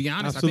 man. And be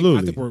honest, I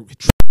think we're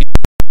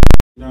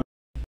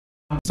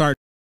start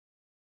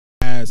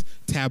as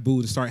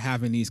taboo to start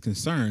having these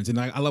concerns. And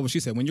I love what she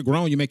said. When you're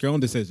grown, you make your own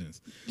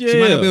decisions. Yeah. She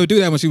might not be able to do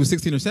that when she was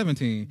 16 or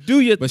 17.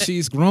 But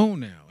she's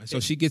grown now. And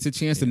so she gets a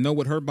chance to know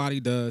what her body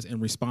does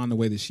and respond the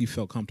way that she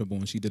felt comfortable,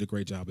 and she did a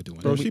great job of doing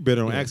it. Bro, she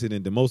better on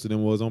accident than most of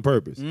them was on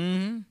purpose.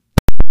 Mm-hmm.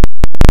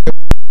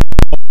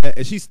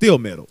 And she still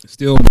medal.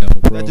 Still medal,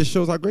 bro. That just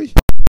shows how great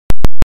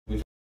she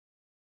is.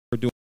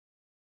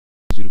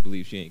 You to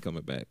believe she ain't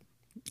coming back.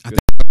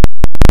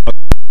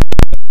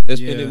 And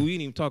we didn't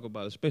even talk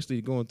about it,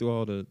 especially going through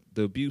all the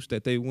abuse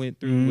that they went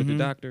through with the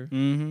doctor.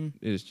 Mm-hmm.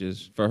 It's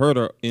just for her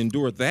to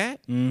endure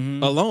that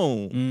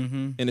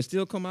alone and to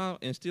still come out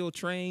and still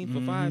train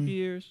for 5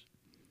 years.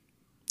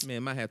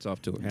 Man, my hat's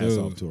off to her. Hats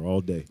off to her all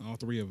day. All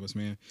three of us,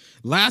 man.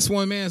 Last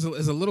one, man,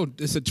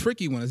 it's a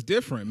tricky one. It's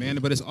different, man,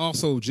 but it's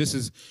also just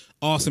as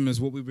awesome as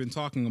what we've been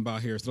talking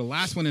about here. So the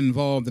last one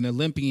involved an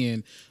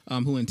Olympian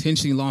who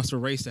intentionally lost a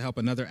race to help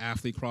another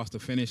athlete cross the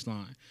finish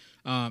line.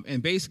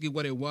 And basically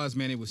what it was,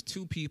 man, it was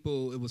 2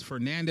 people. It was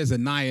Fernandez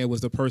Anaya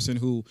was the person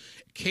who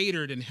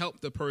catered and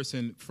helped the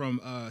person from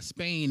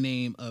Spain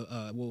named,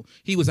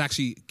 he was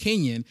actually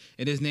Kenyan,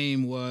 and his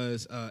name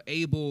was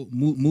Abel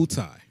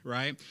Mutai,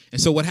 right?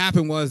 And so what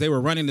happened was they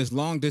were running this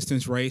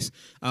long-distance race,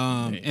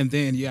 and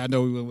then, I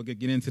know we'll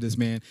get into this,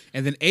 man,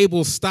 and then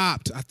Abel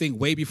stopped, I think,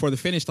 way before the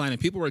finish line,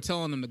 and people were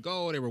telling him to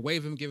go. They were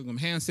waving, giving him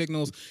hand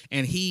signals,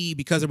 and he,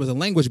 because there was a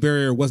language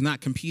barrier, was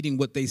not competing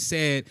what they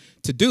said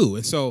to do.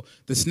 And so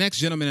this next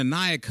gentleman,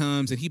 Anaya,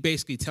 comes and he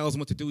basically tells him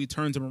what to do. He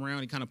turns him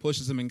around, he kind of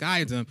pushes him and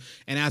guides him,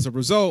 and as a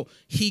result,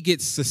 he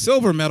gets the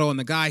silver medal, and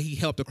the guy he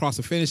helped across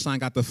the finish line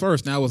got the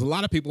first. Now, it was a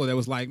lot of people that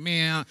was like,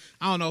 man,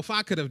 I don't know if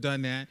I could have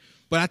done that.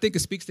 But I think it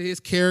speaks to his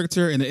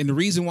character, and the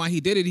reason why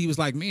he did it, he was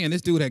like, man,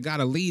 this dude had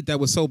got a lead that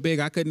was so big,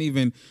 I couldn't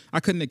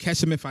have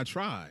catch him if I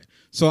tried.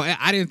 So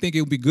I didn't think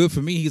it would be good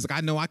for me. He's like,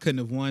 I know I couldn't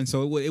have won,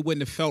 so it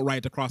wouldn't have felt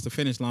right to cross the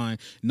finish line,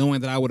 knowing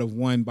that I would have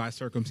won by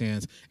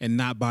circumstance and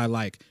not by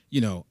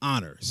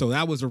honor. So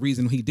that was the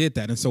reason he did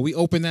that. And so we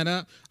open that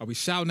up. Are we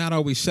shouting out?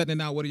 Are we shutting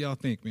it out? What do y'all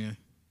think, man?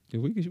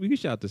 Yeah, we can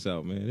shout this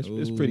out, man.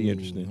 It's pretty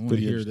interesting. I want to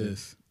hear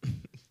this.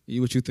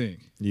 What you think?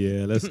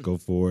 Yeah, let's go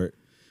for it.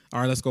 All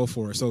right, let's go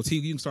for it. So, T,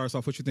 you can start us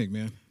off. What you think,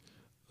 man?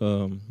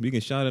 We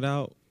can shout it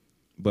out,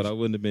 but I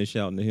wouldn't have been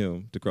shouting to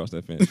him to cross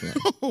that finish line.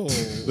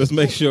 Let's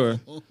make sure.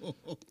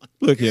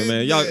 Look here,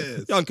 man. Y'all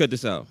can cut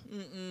this out.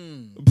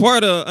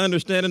 Part of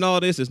understanding all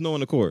this is knowing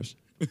the course.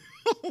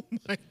 Oh,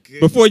 my goodness.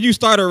 Before you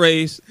start a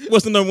race,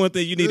 what's the number one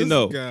thing you need to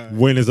know?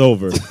 When it's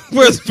over.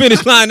 Where's the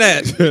finish line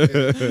at?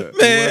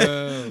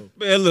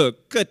 Man,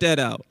 look, cut that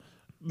out.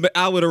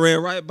 I would have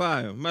ran right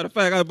by him. Matter of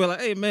fact, I'd be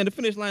like, hey, man, the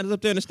finish line is up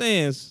there in the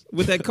stands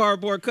with that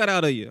cardboard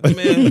cutout of you.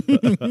 Man,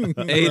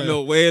 ain't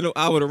no way.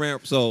 I would have ran.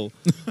 So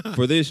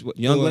for this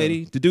young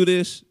lady to do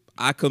this,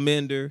 I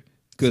commend her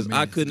because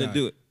I couldn't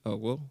do it. Oh,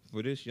 well,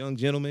 for this young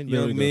gentleman,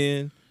 young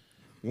man,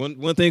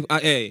 one thing,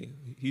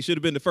 he should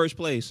have been the first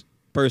place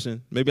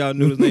person. Maybe I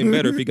knew his name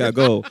better if he got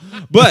gold.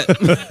 But,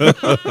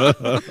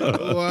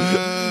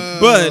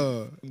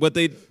 but what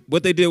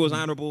they did was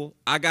honorable.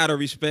 I got to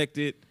respect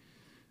it.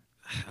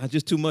 I'm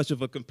just too much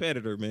of a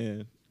competitor,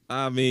 man.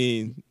 I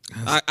mean,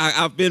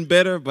 I've been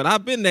better, but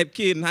I've been that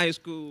kid in high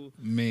school.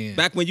 Man.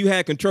 Back when you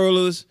had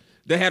controllers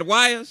that had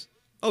wires.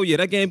 Oh, yeah,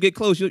 that game get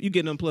close. You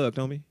getting unplugged,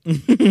 homie.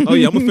 Oh,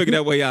 yeah, I'm going to figure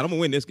that way out. I'm going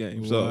to win this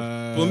game. So,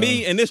 for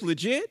me, and this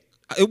legit,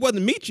 it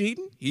wasn't me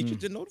cheating. He just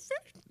didn't know the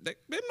finish. They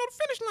didn't know the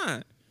finish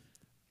line.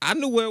 I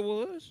knew where it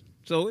was.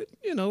 So, it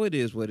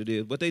is what it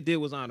is. What they did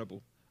was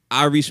honorable.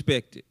 I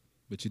respect it.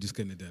 But you just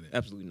couldn't have done it.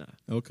 Absolutely not.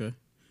 Okay.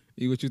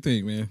 E, what you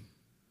think, man?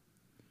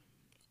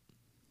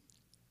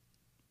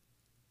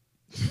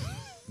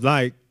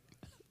 Like,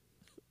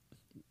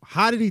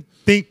 how did he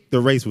think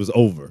the race was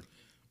over?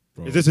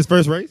 Bro. Is this his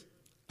first race?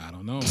 I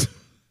don't know.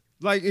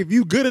 Like, if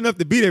you good enough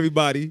to beat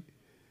everybody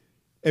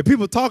and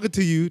people talking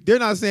to you, they're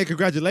not saying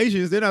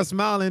congratulations, they're not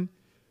smiling.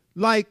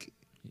 Like,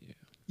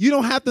 you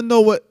don't have to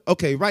know what,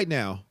 okay, right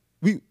now,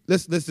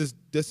 let's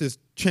just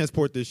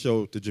transport this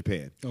show to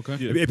Japan. Okay.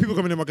 Yeah. And people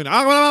come in there marking,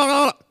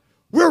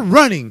 we're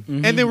running,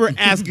 and then we're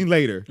asking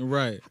later.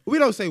 Right. We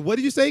don't say, what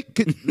did you say?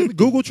 Let me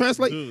Google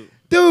Translate.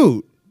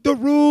 Dude, the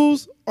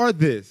rules are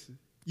this.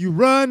 You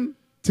run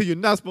till you're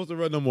not supposed to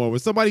run no more. When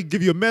somebody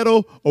give you a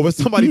medal or when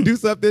somebody do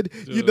something,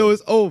 you know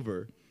it's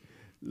over.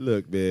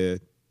 Look, man,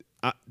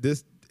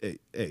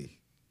 hey,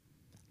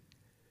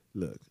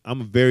 look,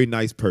 I'm a very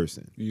nice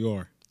person. You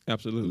are.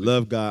 Absolutely.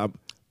 Love God.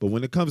 But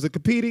when it comes to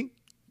competing,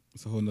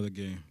 it's a whole nother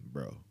game.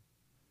 Bro,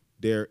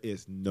 there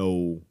is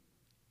no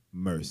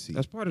mercy.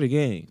 That's part of the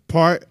game.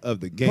 Part of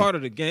the game. Part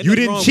of the game. You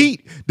didn't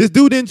cheat. This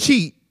dude didn't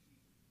cheat.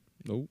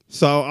 Nope.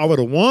 So I would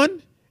have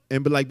won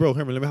and be like, bro,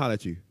 Herman, let me holler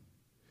at you.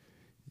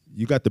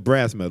 You got the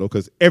brass medal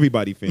because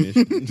everybody finished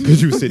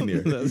because you were sitting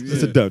there.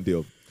 It's a done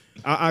deal.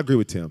 I agree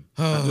with Tim.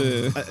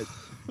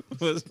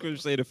 What's going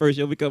to say the first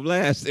you'll become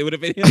last? It would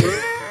have been him.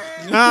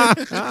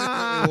 Wow.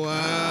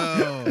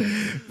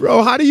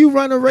 Bro, how do you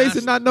run a race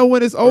and not know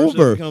when it's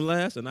over? Become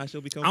last and I shall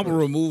become I'm first. going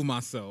to remove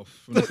myself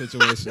from the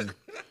situation.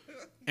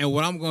 And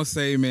what I'm going to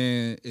say,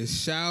 man, is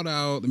shout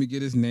out, let me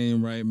get his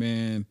name right,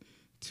 man,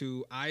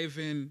 to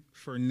Ivan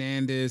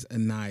Fernandez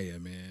Anaya,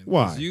 man.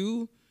 Why?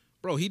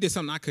 Bro, he did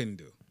something I couldn't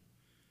do.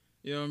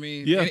 You know what I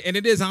mean? Yeah. And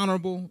it is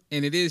honorable,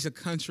 and it is a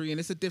country, and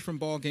it's a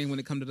different ball game when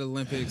it comes to the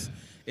Olympics.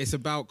 It's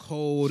about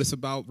code. It's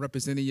about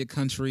representing your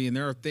country, and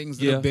there are things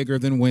that are bigger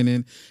than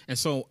winning. And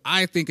so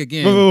I think,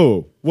 again.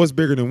 Whoa. What's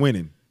bigger than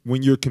winning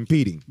when you're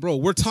competing? Bro,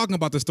 we're talking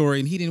about the story,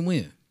 and he didn't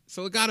win.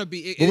 So it got to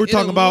be. But we're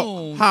talking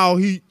about how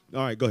he. All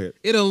right, go ahead.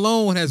 It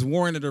alone has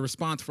warranted a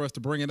response for us to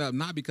bring it up,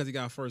 not because he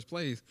got first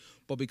place,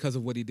 but because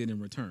of what he did in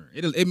return.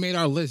 It made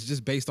our list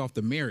just based off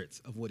the merits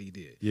of what he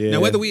did. Yeah.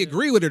 Now, whether we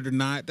agree with it or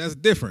not, that's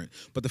different.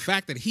 But the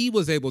fact that he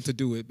was able to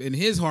do it in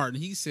his heart,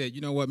 and he said, you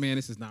know what, man,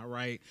 this is not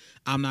right.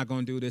 I'm not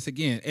going to do this.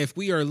 Again, if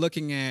we are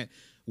looking at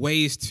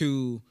ways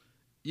to,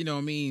 you know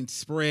what I mean,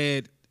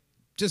 spread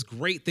just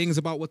great things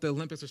about what the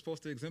Olympics are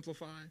supposed to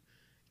exemplify,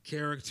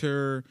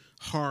 character,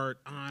 heart,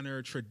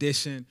 honor,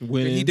 tradition.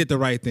 Winning. He did the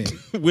right thing.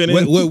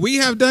 Winning. Would we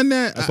have done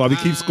that? That's why we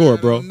keep score,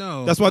 bro.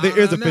 No, That's why there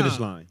is a finish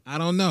line. I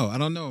don't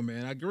know,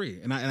 man. I agree,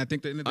 and I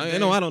think that.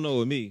 I don't know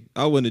with me.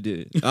 I wouldn't have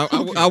did it.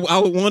 I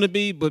would want to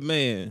be, but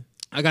man,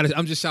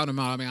 I'm just shouting him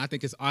out. I mean, I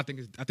think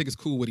it's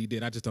cool what he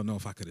did. I just don't know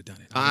if I could have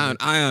done it.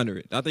 I honor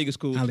it. I think it's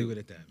cool. I'll leave it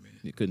at that, man.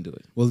 You couldn't do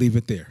it. We'll leave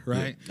it there,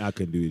 right? Yeah, I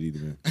couldn't do it either,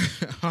 man.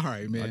 All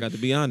right, man. I got to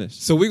be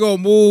honest. So we're going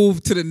to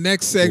move to the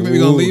next segment. We're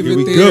going to leave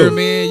it there,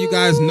 man. You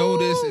guys know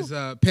this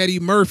is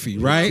Petty Murphy,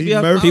 right?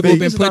 Murphy. People have been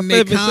This is putting my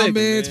their favorite segment, comments.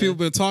 man. People have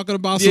been talking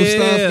about some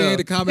stuff, man.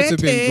 The comments have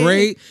been Petty.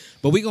 great.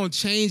 But we're going to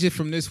change it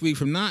from this week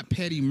from not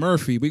Petty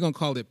Murphy. We're going to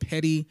call it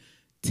Petty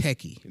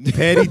Techie.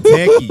 Petty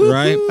techie.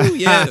 Right?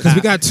 Yeah. Because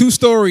we got two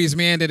stories,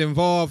 man, that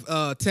involve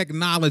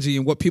technology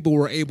and what people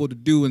were able to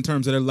do in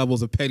terms of their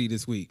levels of petty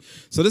this week.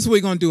 So this is what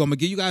we're going to do. I'm going to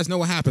give you guys know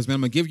what happens, man.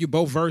 I'm going to give you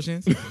both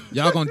versions.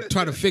 Y'all going to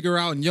try to figure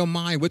out in your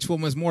mind which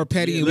one was more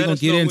petty, and we're going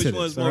to get into which this.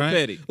 one's all more right?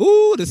 petty.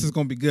 Ooh, this is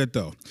going to be good,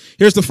 though.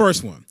 Here's the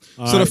first one.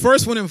 All right. The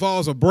first one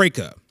involves a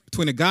breakup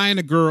between a guy and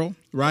a girl,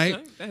 right?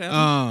 Okay, that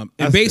happens.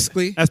 And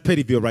basically, That's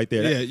Pettyville right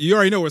there. yeah, you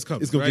already know where it's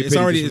coming. It's gonna right? get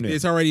petty from there.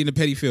 It's already in the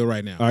petty field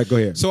right now. All right, go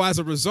ahead. So as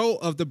a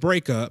result of the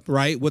breakup,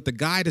 right, what the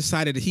guy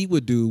decided that he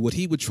would do, what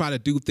he would try to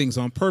do things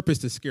on purpose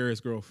to scare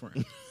his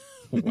girlfriend.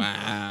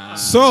 Wow.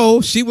 So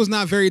she was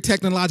not very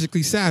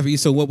technologically savvy.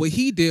 So what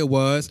he did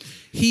was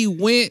he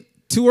went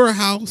to her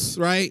house,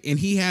 right? And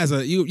he has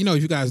you know,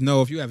 you guys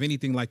know if you have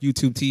anything like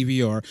YouTube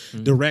TV or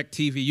Direct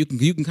TV, you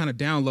can kind of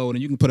download and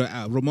you can put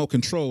a remote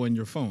control in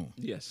your phone.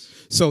 Yes.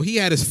 So he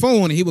had his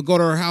phone and he would go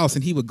to her house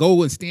and he would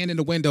go and stand in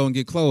the window and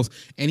get close.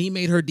 And he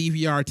made her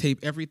DVR tape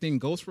everything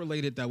ghost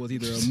related that was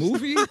either a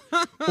movie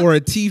or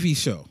a TV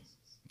show.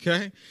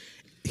 Okay?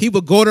 He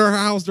would go to her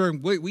house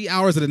during wee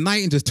hours of the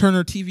night and just turn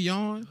her TV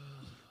on,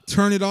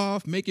 turn it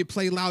off, make it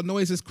play loud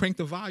noises, crank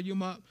the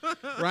volume up,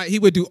 right? He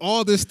would do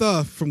all this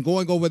stuff from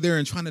going over there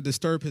and trying to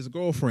disturb his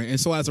girlfriend. And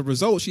so as a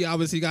result, she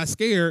obviously got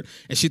scared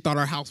and she thought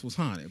her house was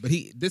haunted. But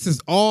this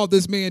is all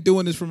this man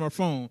doing this from her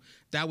phone.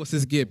 That was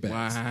his get back.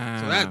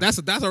 Wow.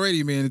 So that's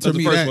already, man. To That's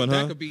me, the first that, one,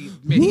 that huh? could be,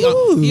 man,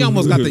 he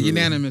almost got the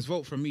unanimous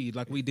vote from me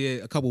like we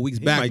did a couple weeks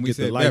He back. might when we get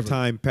the said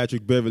Lifetime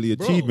Patrick Beverly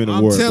Bro, Achievement I'm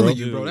Award, telling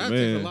bro. you, bro, that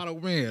Man. takes a lot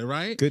of man,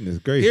 right? Goodness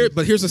gracious.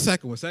 But here's the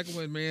second one. Second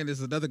one, man,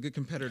 is another good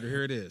competitor.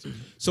 Here it is.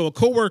 So a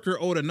coworker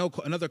owed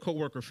another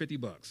coworker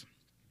 $50.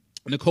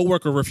 And the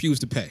coworker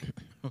refused to pay.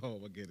 Oh,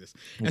 my goodness.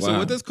 And so Wow.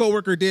 what this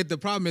coworker did, the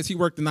problem is he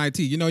worked in IT.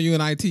 You know, you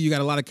in IT, you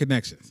got a lot of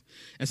connections.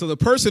 And so the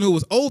person who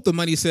was owed the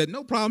money said,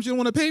 no problems, you don't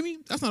want to pay me?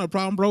 That's not a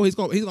problem, bro. I'm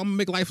gonna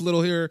make life a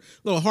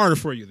little harder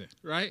for you then,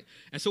 right?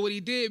 And so what he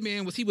did,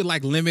 man, was he would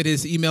like limit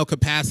his email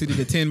capacity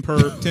to 10 per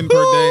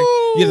day.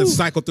 You have to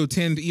cycle through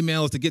 10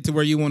 emails to get to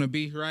where you want to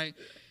be, right?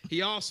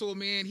 He also,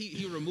 man,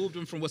 he removed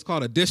him from what's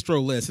called a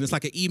distro list, and it's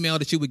like an email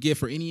that you would get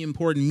for any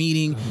important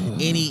meeting,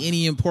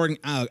 any important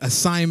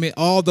assignment.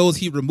 All those,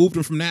 he removed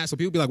him from that. So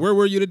people be like, "Where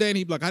were you today?" And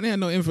he'd be like, "I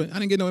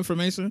didn't get no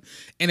information."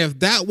 And if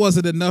that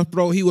wasn't enough,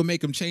 bro, he would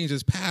make him change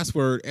his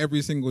password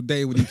every single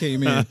day when he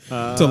came in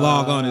to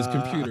log on his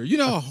computer. You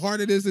know how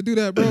hard it is to do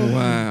that, bro.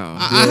 Wow.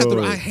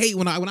 I hate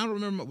when I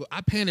remember.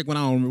 I panic when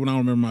I don't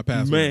remember my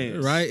password.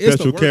 Man, right? It's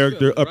Special the worst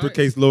character, feeling,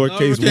 uppercase, right?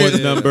 lowercase,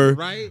 one number.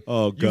 Right?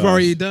 Oh god. You've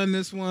already done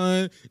this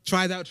one.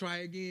 Try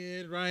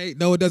again, right?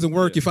 No, it doesn't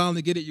work. You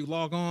finally get it. You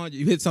log on.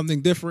 You hit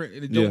something different,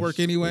 and it don't work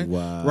anyway.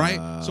 Wow.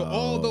 Right? So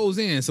all those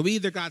in. So we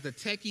either got the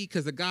techie,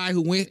 because the guy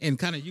who went and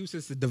kind of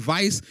uses the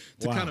device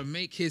to kind of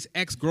make his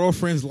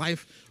ex-girlfriend's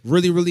life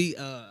really,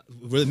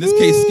 in this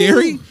case,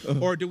 scary,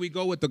 or do we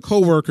go with the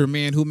coworker,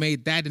 man, who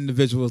made that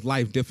individual's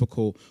life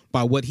difficult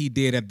by what he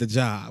did at the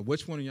job?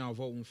 Which one are y'all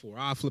voting for?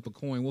 I'll flip a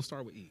coin. We'll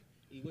start with E.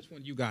 E, which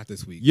one you got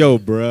this week? Yo,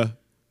 bruh.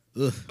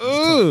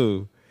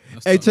 Ooh.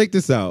 Hey, check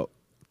this out.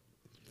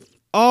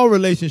 All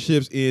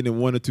relationships end in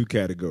one or two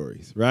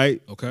categories,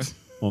 right? Okay.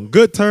 On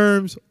good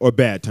terms or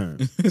bad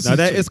terms. Now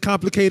that is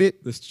complicated.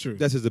 That's true.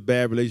 That's just a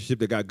bad relationship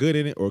that got good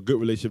in it or a good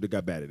relationship that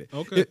got bad in it.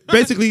 Okay.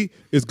 Basically,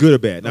 it's good or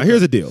bad. Now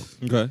here's the deal.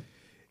 Okay.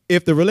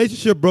 If the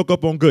relationship broke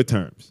up on good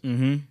terms,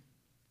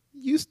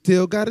 you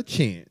still got a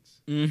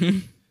chance.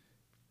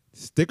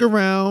 Stick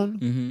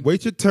around,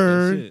 wait your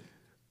turn.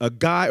 A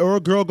guy or a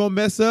girl gonna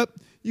mess up.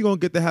 You're gonna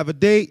get to have a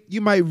date.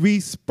 You might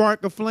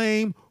re-spark a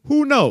flame.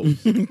 Who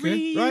knows?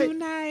 Okay. Right?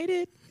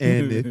 Reunited.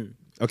 And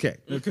okay.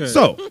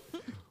 So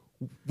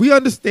we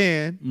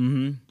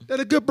understand that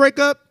a good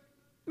breakup,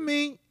 I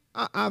mean,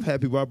 I've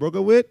had people I broke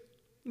up with.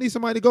 Need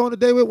somebody to go on a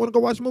date with, want to go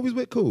watch movies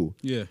with, cool.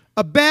 Yeah.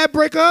 A bad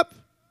breakup,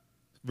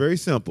 very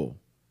simple.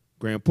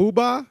 Grand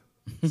Poobah,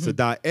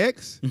 Sadat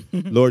X,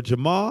 Lord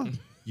Jamal,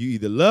 you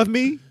either love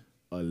me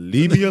or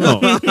leave me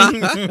alone.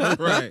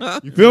 Right.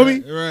 You feel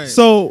me? Right.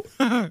 So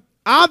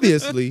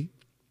obviously,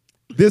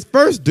 this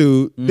first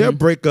dude, their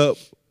breakup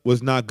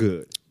was not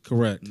good.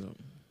 Correct. No.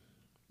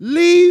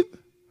 Leave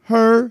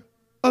her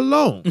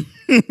alone.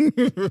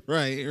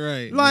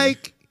 Right.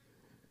 Like,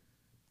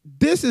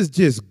 this is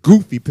just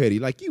goofy petty.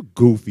 Like, you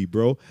goofy,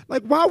 bro.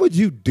 Like, why would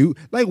you do?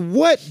 Like,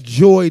 what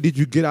joy did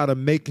you get out of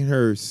making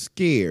her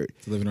scared?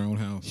 To live in her own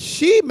house.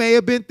 She may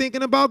have been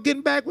thinking about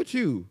getting back with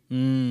you.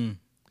 Who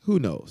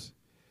knows?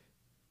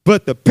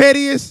 But the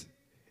pettiest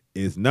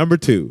is number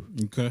 2.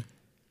 Okay.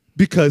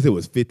 Because it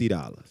was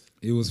 $50.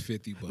 It was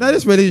 $50. Now,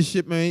 this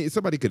relationship, man,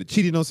 somebody could have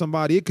cheated on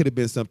somebody. It could have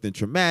been something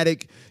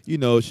traumatic. You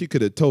know, she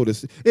could have told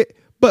us.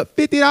 But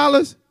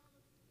 $50,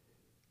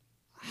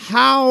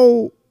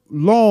 how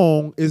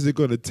long is it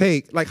going to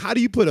take? Like, how do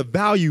you put a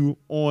value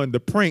on the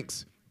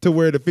pranks to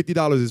where the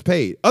 $50 is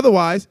paid?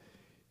 Otherwise,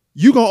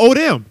 you going to owe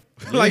them.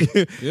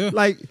 Yeah.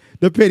 Like,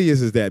 the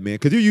pettiest is that, man,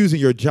 because you're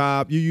using your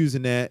job. You're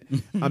using that.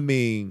 I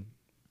mean,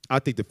 I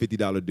think the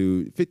 $50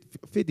 dude,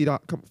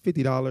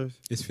 $50.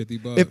 It's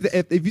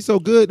 $50. If you're so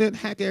good, then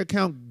hack their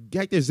account,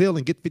 hack their Zelle,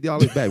 and get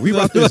 $50 back. We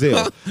rock their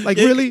Zelle. Like,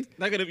 really?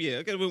 I could have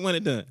been one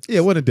and done.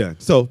 Yeah, one and done.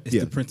 So It's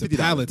yeah, the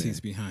principalities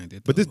behind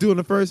it. but this dude on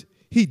the first,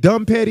 he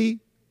dumb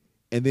petty,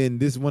 and then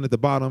this one at the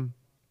bottom,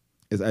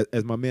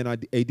 as my man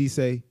AD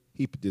say,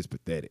 he just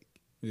pathetic.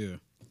 Yeah.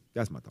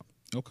 That's my thought.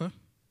 Okay.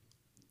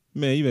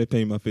 Man, you better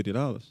pay me my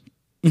 $50.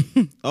 I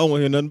don't want to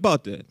hear nothing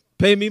about that.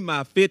 Pay me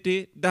my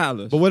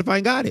 $50. But what if I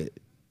ain't got it?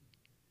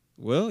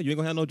 Well, you ain't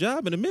gonna have no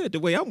job in a minute the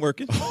way I'm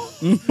working.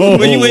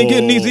 When you ain't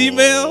getting these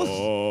emails,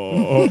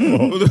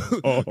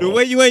 the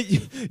way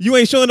you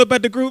ain't showing up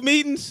at the group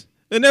meetings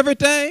and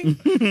everything.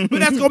 But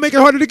that's gonna make it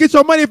harder to get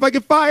your money if I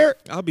get fired.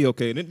 I'll be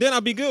okay. Then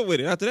I'll be good with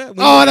it after that.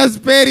 Oh, that's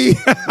petty.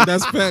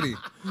 That's petty.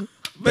 Man.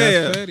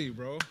 That's petty,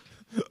 bro.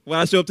 When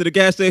I show up to the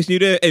gas station, you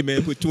there? Hey,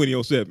 man, put 20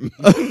 on 7.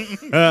 No,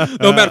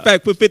 matter of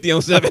fact, put 50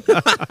 on 7.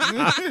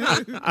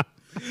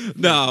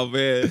 No,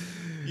 man.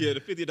 Yeah,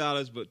 the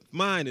 $50, but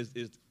mine is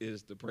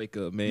the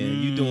breakup,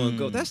 man. You doing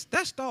go? That's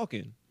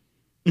stalking.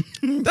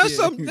 That's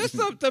some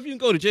stuff you can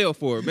go to jail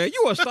for, man.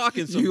 You are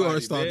stalking somebody. You are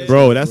stalking, man.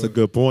 Bro, that's a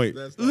good point.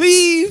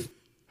 Leave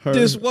Her.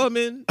 this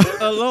woman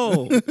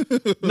alone.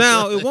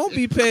 Now it won't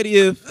be petty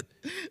if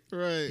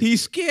he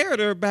scared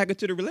her back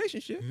into the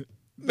relationship.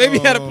 Maybe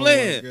he had a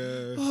plan.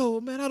 Oh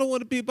man, I don't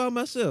want to be by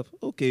myself.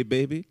 Okay,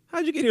 baby,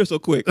 how'd you get here so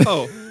quick?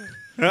 Oh.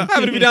 I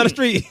happen to be down the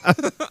street.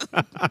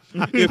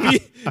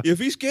 if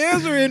he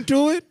scares her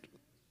into it,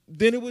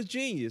 then it was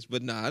genius.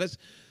 But nah, that's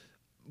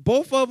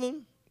both of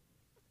them.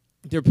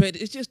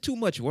 It's just too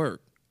much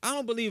work. I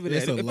don't believe in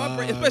that.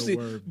 Especially,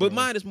 work, but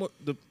mine is more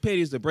the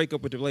petty is to break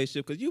up with the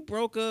relationship because you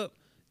broke up.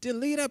 Then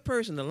leave that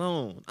person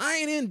alone. I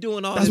ain't in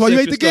doing all That's this. That's why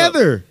you ain't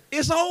together. Stuff.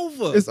 It's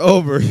over. It's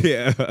over,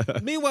 yeah.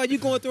 Meanwhile, you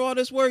going through all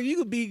this work. You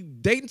could be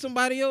dating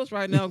somebody else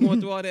right now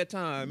going through all that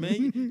time,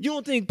 man. You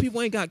don't think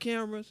people ain't got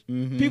cameras?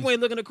 People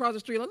ain't looking across the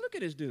street like, look at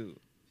this dude.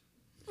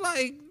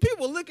 Like,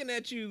 people looking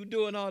at you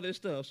doing all this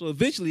stuff. So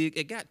eventually,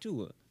 it got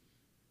to her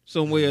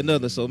some way or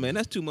another. So, man,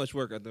 that's too much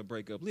work after a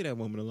breakup. Leave that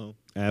woman alone.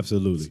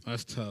 Absolutely.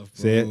 That's tough,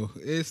 bro. Say it.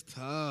 It's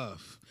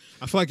tough.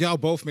 I feel like y'all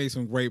both made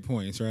some great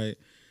points, right?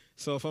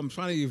 So if I'm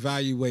trying to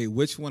evaluate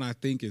which one I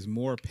think is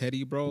more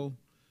petty, bro,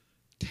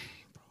 dang,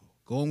 bro,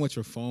 going with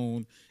your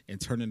phone and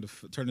turning the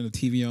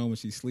TV on when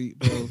she sleep,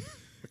 bro.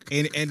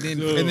 And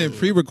then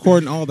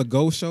pre-recording all the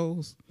ghost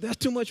shows. That's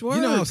too much work.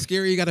 You know how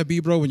scary you gotta be,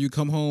 bro, when you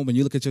come home and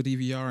you look at your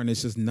DVR and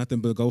it's just nothing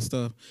but ghost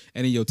stuff,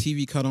 and then your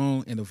TV cut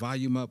on and the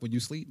volume up when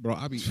you sleep, bro.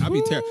 I'd be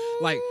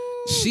terrified.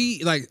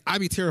 I'd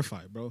be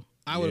terrified, bro.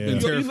 I would have been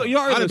terrified.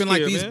 I'd have been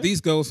like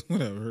these ghosts,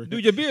 whatever.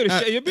 Dude, your beard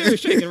is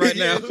shaking right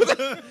now.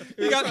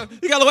 you got a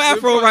little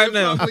afro right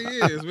now. It probably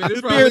is, man.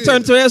 Your beard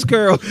turned to S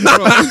curl.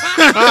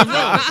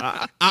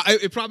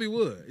 It probably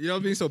would. You know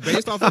what I mean? So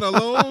based off of that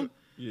alone.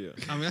 Yeah,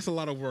 I mean, that's a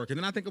lot of work. And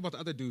then I think about the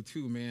other dude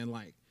too, man.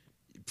 Like,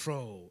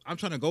 bro, I'm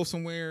trying to go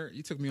somewhere.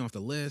 You took me off the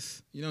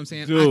list. You know what I'm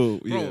saying?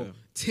 Dude,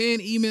 10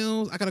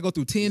 emails. I got to go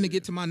through 10 to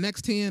get to my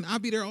next 10. I'll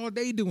be there all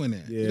day doing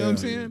that. Yeah. You know what I'm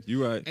saying?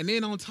 You're right. And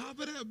then on top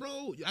of that,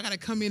 bro, I got to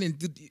come in and,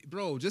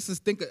 just to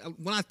think,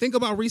 when I think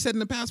about resetting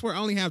the password, I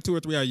only have 2 or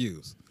 3 I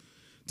use.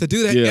 To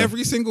do that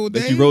every single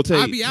day,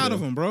 I'll be out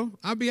of them, bro.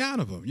 I'll be out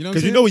of them. You know what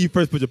I'm saying? Because you know when you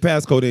first put your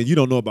passcode in, you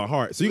don't know about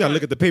heart. So you got to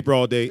look at the paper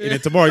all day, and then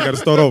tomorrow you got to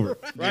start over.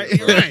 Right?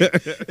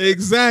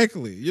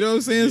 Exactly. You know what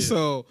I'm saying? Yeah.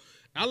 So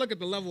I look at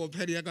the level of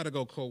petty. I got to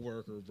go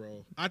coworker,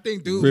 bro. I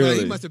think, dude,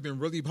 he must have been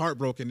really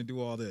heartbroken to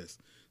do all this.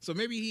 So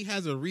maybe he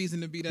has a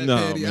reason to be that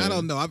petty. Man. I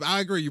don't know.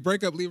 I agree. You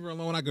break up, leave her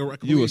alone. I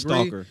completely you a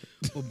stalker.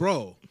 Well,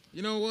 bro.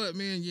 You know what,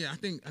 man? Yeah, I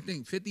think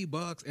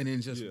 $50 and then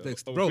just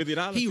bro,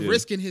 $50? he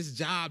risking his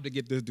job to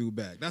get this dude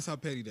back. That's how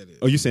petty that is.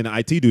 Oh, you saying the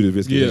IT dude is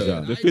risking his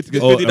job? The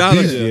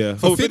 $50. Yeah.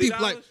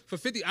 For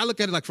 $50, I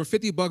look at it like for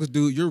 $50,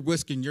 dude, you're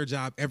risking your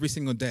job every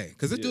single day.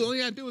 Because this dude, all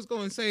you gotta do is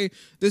go and say,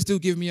 "This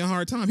dude give me a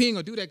hard time." He ain't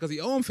gonna do that because he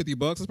owed him $50.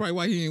 That's probably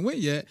why he ain't went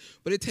yet.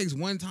 But it takes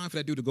one time for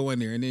that dude to go in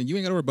there, and then you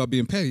ain't gotta worry about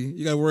being petty.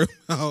 You gotta worry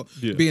about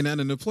being on an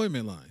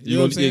unemployment line. You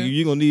know what I'm saying?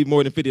 You're gonna need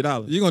more than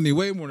 $50. You're gonna need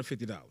way more than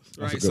 $50,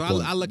 right? So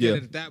I look at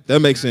it at that point. That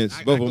makes sense.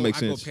 Both of them make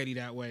sense. I go petty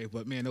that way,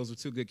 but man, those are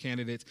 2 good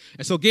candidates.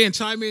 And so again,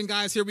 chime in,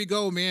 guys. Here we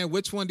go, man.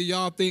 Which one do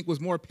y'all think was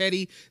more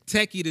petty,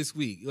 techie this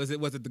week? Was it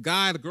the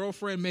guy, the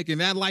girlfriend making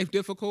that life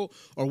difficult,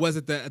 or was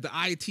it the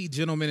IT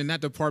gentleman in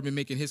that department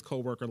making his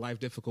coworker life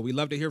difficult? We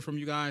love to hear from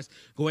you guys.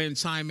 Go ahead and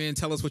chime in.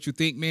 Tell us what you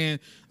think, man.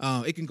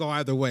 It can go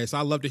either way. So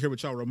I love to hear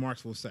what y'all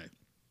remarks will say.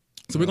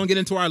 So we're going to get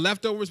into our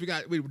leftovers. We're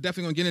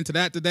definitely going to get into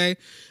that today.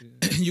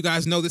 Yeah. You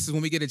guys know this is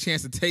when we get a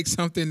chance to take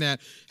something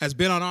that has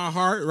been on our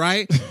heart,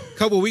 right? A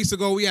couple of weeks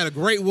ago, we had a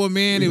great one,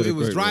 man. It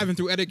was driving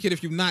through etiquette.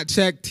 If you've not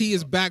checked, T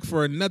is back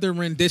for another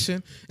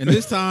rendition. And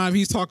this time,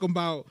 he's talking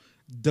about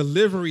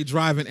delivery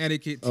driving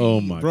etiquette. T. Oh,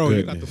 my bro,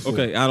 goodness. You got the floor.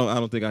 Okay, I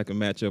don't think I can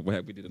match up with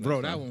what we did.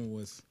 Bro, that one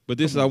was. But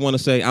this is, I want to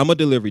say, I'm a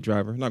delivery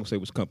driver. I'm not going to say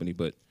which company,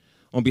 but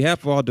on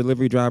behalf of all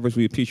delivery drivers,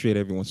 we appreciate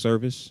everyone's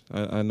service.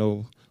 I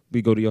know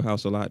we go to your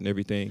house a lot and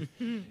everything.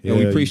 And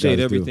we appreciate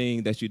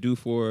everything that you do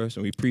for us,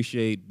 and we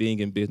appreciate being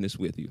in business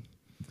with you.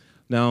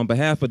 Now, on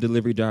behalf of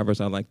delivery drivers,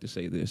 I'd like to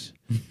say this.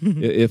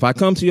 If I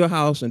come to your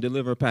house and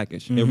deliver a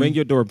package and ring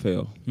your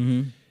doorbell,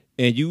 and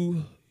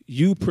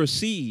you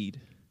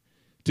proceed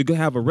to go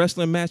have a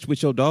wrestling match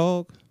with your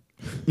dog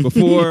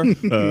before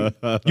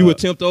you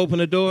attempt to open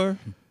the door,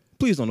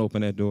 please don't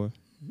open that door.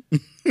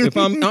 If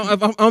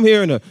I'm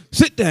hearing a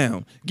sit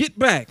down, get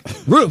back,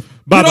 roof,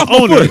 by the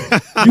owner.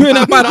 You hearing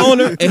that by the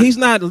owner, and he's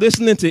not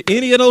listening to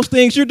any of those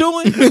things you're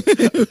doing.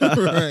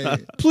 Right.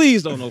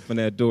 Please don't open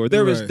that door.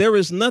 There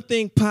is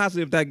nothing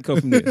positive that can come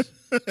from this.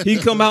 He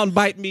can come out and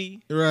bite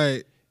me.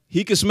 Right.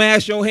 He can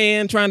smash your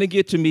hand trying to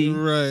get to me.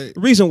 Right.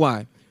 Reason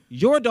why?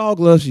 Your dog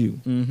loves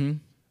you.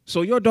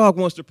 So your dog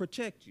wants to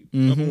protect you.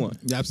 Number one.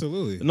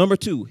 Absolutely. Number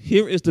two.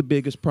 Here is the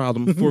biggest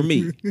problem for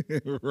me.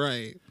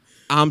 Right.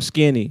 I'm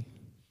skinny.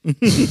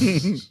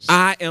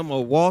 I am a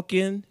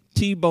walking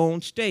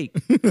T-bone steak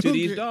to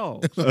these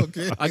dogs.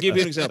 Okay. I'll give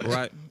you an example,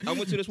 right? I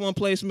went to this one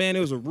place, man. It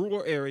was a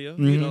rural area,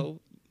 you know,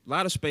 a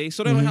lot of space.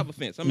 So they don't have a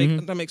fence. That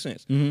makes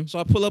sense. So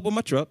I pull up with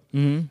my truck.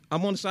 I'm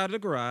on the side of the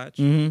garage.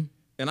 And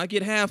I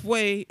get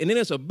halfway, and then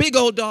there's a big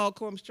old dog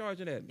comes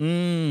charging at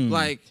me.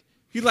 Like,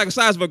 he's like the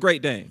size of a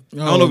Great Dane. I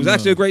don't know if it's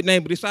actually a Great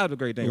Dane, but he's the size of a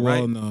Great Dane,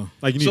 right? No.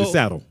 Like you need a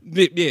saddle.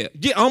 Yeah,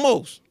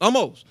 almost.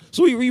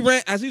 So he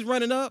ran, as he's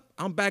running up,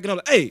 I'm backing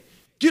up. Hey,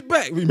 get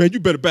back. Man, you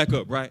better back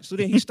up, right? So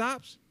then he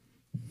stops,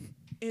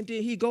 and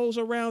then he goes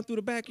around through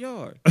the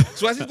backyard.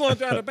 So as he's going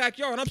through the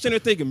backyard, I'm sitting there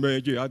thinking,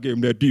 man, I gave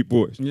him that deep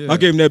voice. Yeah. I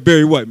gave him that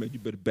Barry White, man, you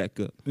better back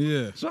up.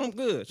 Yeah. So I'm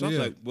good. So I'm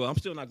like, well, I'm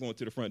still not going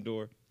to the front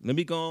door. Let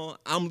me go on.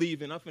 I'm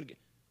leaving. I'm finna get.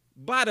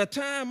 By the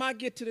time I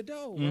get to the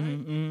door,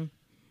 right,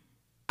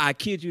 I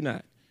kid you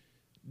not,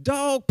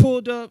 dog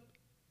pulled up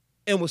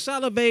and was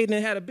salivating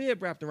and had a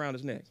bib wrapped around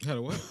his neck. Had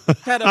a what?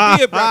 Had a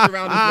bib wrapped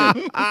around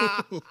his neck.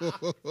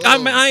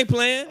 I ain't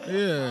playing.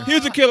 Yeah.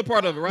 Here's the killer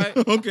part of it, right?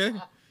 Okay.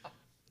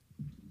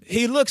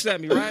 He looks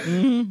at me, right?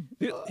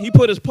 He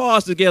put his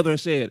paws together and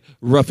said,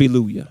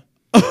 Ruffy-luya.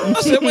 I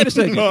said, wait a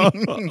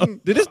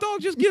second. Did this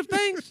dog just give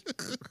thanks?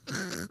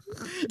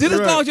 Did this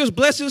dog just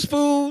bless his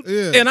food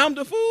and I'm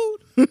the food?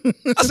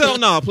 I said, oh,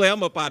 no, play,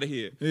 I'm up out of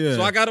here.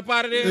 So I got up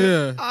out of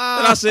there. And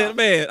I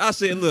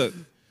said, look,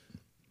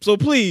 so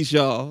please,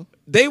 y'all,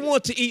 They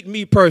want to eat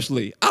me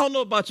personally. I don't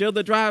know about your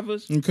other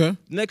drivers. Okay.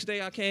 Next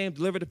day I came,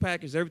 delivered the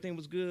package, everything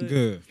was good.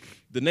 Good.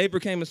 The neighbor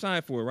came and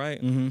signed for it,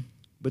 right? Mm-hmm.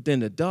 But then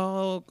the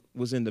dog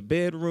was in the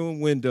bedroom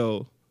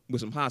window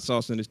with some hot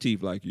sauce in his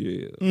teeth, like,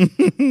 yeah,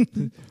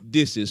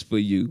 this is for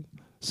you.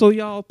 So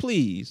y'all,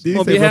 please. Did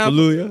he say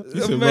Ruffalooya?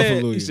 He said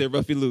Man, Ruffalooya. He said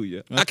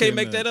Ruffalooya. I can't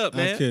make that up,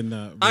 man. I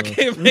cannot, bro. I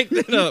can't make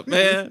that up,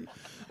 man.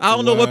 I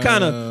don't know what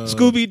kind of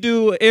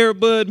Scooby-Doo, Air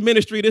Bud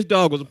ministry this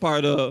dog was a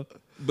part of,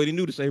 but he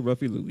knew to say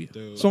Ruffalooya.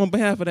 Dude. So on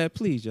behalf of that,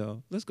 please,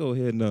 y'all, let's go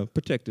ahead and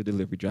protect the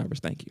delivery drivers.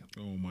 Thank you.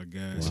 Oh, my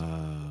gosh.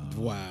 Wow.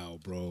 Wow,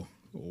 bro.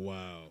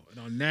 Wow. And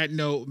on that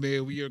note,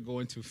 man, we are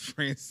going to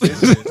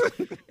transition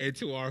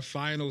into our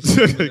final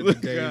segment of the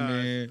day,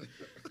 man.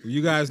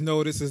 You guys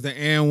know this is the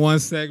and one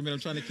segment. I'm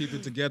trying to keep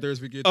it together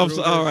as we get through this.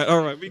 All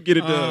right. We get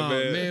it done,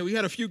 man. Man, we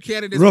had a few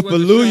candidates.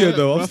 Ruffalooya,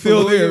 though. I'm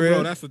still there, bro.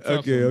 man. That's a tough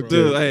Okay, one, bro.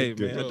 Dude, hey,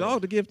 Okay. man, a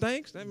dog to give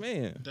thanks? That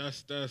man.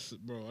 That's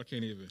bro, I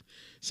can't even.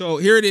 So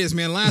here it is,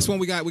 man. Last one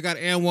we got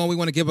and one. We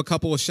want to give a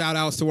couple of shout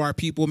outs to our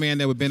people, man,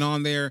 that have been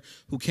on there,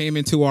 who came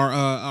into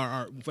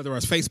our whether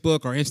it's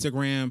Facebook or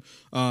Instagram,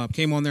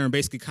 came on there and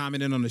basically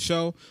commented on the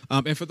show.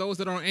 And for those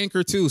that are on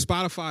Anchor too,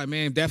 Spotify,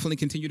 man, definitely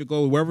continue to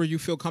go wherever you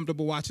feel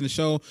comfortable watching the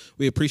show.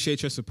 We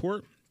appreciate your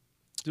support.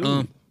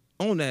 Dude,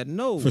 on that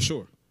note, For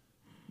sure.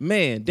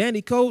 man,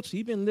 Danny Coates,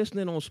 he been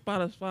listening on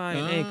Spotify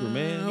and Anchor,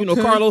 man. You know,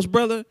 okay. Carlos'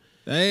 brother.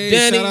 Hey,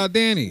 Danny, shout out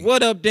Danny.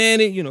 What up,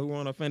 Danny? You know, we're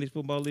on our fantasy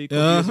football league.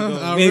 Uh-huh. I We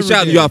ain't remember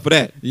shouting Danny. you out for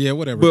that. Yeah,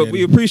 whatever. But Danny.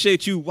 we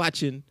appreciate you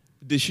watching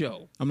the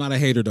show. I'm not a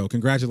hater though.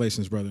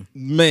 Congratulations, brother.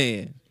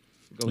 Man.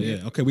 Go ahead.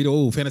 Yeah.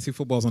 Okay. fantasy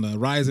football's on the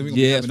horizon. We're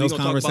gonna Yes, be having we those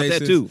gonna talk about that,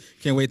 conversations. too.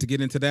 Can't wait to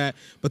get into that.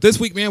 But this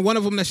week, man, one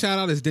of them to shout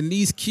out is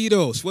Denise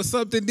Kitos. What's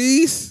up,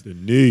 Denise?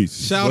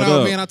 Denise. Shout What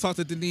out, up? man. I talked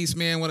to Denise,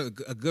 man. What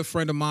a good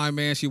friend of mine,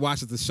 man. She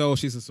watches the show.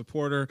 She's a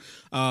supporter.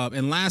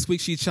 And last week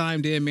she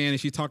chimed in, man,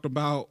 and she talked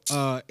about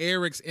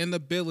Eric's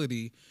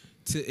inability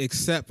to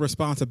accept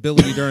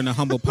responsibility during the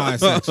humble pie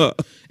section.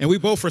 And we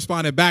both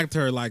responded back to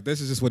her like, this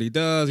is just what he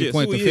does. He Yes,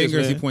 points who the he is,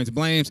 fingers. He man. points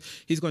blames.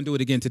 He's going to do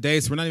it again today,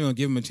 so we're not even going to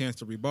give him a chance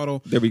to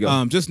rebuttal. There we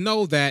go. Just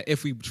know that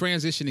if we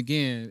transition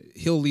again,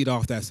 he'll lead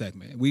off that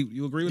segment.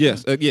 You agree with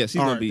Yes, that? yes, he's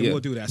All gonna right, be. then Yeah. we'll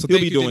do that. So He'll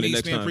thank be you, doing Denise, it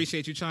next man. time.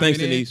 Appreciate you chiming Thanks,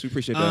 in. Denise. We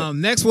appreciate that.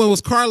 Next one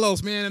was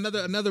Carlos, man.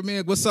 Another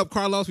man. What's up,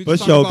 Carlos? We For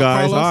just talked sure, about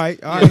guys. Carlos.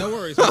 All right. Yeah, no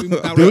worries. We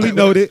got Duly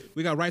noted.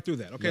 We got right through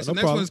that. Okay, Yeah, so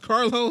no next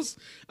problem. one is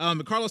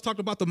Carlos. Carlos talked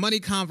about the money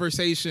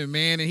conversation,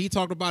 man, and he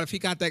talked about if he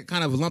got that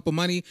kind of lump of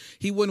money,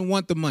 he wouldn't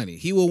want the money.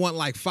 He would want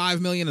like $5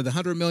 million or the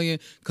 $100 million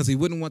because he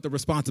wouldn't want the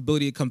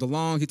responsibility that comes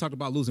along. He talked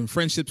about losing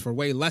friendships for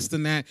way less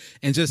than that,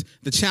 and just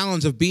the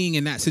challenge of being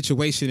in that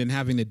situation and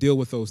having to deal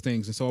with those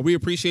things. And so we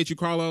appreciate you,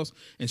 Carlos,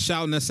 and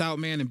shouting us out,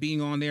 man, and being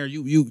on there.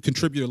 You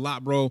contribute a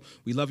lot, bro.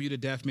 We love you to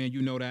death, man.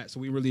 You know that, so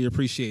we really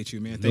appreciate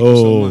you, man. Thank you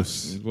so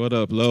much. What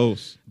up,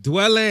 Los?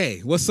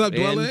 Dwelle, what's up,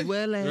 Dwelle? And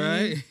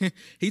Dwelle. Right?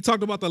 He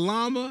talked about the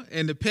llama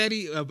and the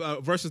petty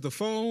versus the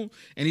phone,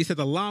 and he said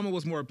the llama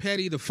was more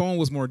petty, the phone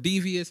was more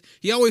devious.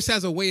 He always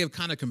has a way of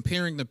kind of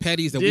comparing the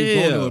petties that we've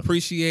grown to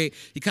appreciate.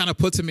 He kind of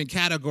puts them in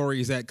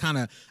categories that kind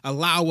of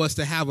allow us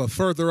to have a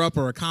further up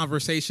or a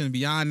conversation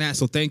beyond that.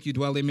 So thank you,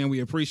 Dwelle, man. We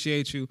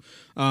appreciate you,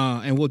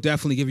 and we'll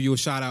definitely give you a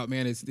shout out,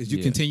 man, as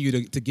you continue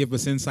to give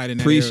us insight in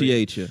that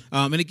Appreciate area. you.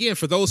 And again,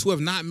 for those who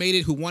have not made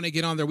it, who want to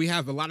get on there, we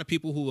have a lot of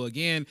people who,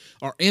 again,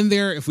 are in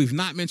there. If we've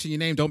not mentioned your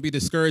name, don't be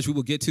discouraged. We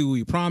will get to you,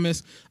 we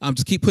promise.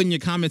 Just keep putting your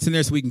comments in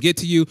there so we can get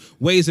to you.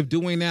 Ways of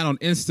doing that: on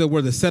Insta,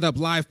 we're the Set Up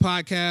Live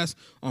Podcast.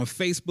 On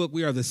Facebook,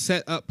 we are the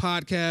Set Up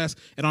Podcast.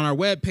 And on our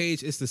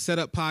webpage, it's the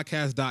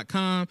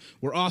setuppodcast.com.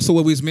 We're also,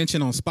 what we've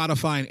mentioned, on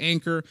Spotify and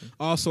Anchor,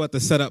 also at the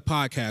Set Up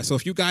Podcast. So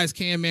if you guys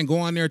can, man, go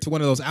on there to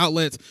one of those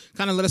outlets,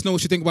 kind of let us know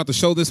what you think about the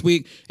show this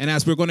week. And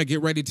as we're going to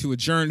get ready to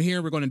adjourn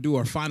here, we're going to do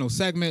our final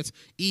segments.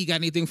 E, got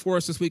anything for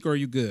us this week, or are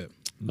you good?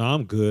 No,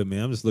 I'm good,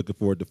 man. I'm just looking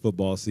forward to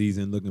football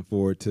season, looking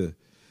forward to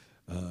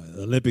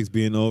Olympics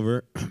being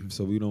over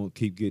so we don't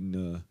keep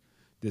getting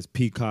this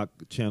Peacock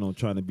channel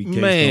trying to be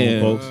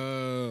gangsta on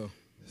folks.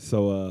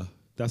 So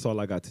that's all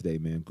I got today,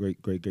 man.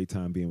 Great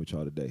time being with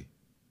y'all today.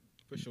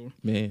 For sure.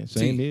 Man,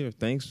 same here.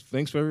 Thanks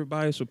for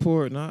everybody's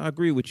support. And I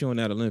agree with you on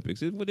that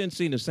Olympics. It didn't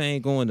seem the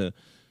same going to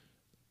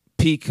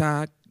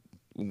Peacock.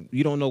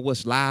 You don't know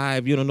what's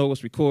live. You don't know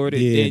what's recorded.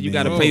 Yeah, then you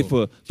man. got to pay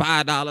for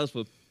 $5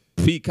 for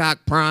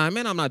Peacock Prime.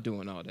 Man, I'm not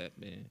doing all that,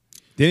 man.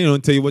 They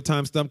don't tell you what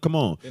time stuff. Come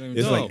on,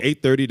 it's know. like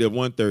 8:30 to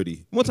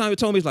 1:30. One time it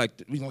told me, it's like,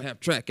 we're going to have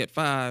track at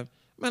 5.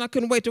 Man, I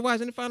couldn't wait to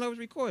watch it and find out it was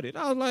recorded.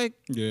 I was like,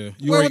 yeah,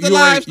 where was the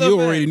live stuff you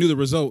at? already knew the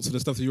results of the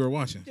stuff that you were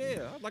watching.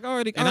 Yeah, I was like, I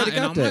already got that.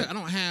 I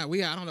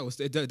don't know.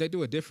 They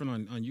do it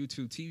different on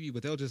YouTube TV,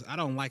 but I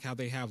don't like how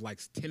they have like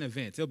 10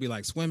 events. It'll be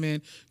like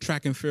swimming,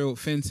 track and field,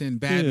 fencing,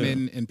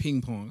 badminton, and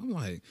ping pong. I'm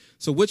like,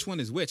 so which one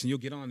is which? And you'll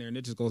get on there and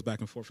it just goes back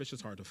and forth. It's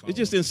just hard to follow. It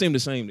just didn't seem the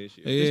same this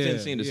year. It just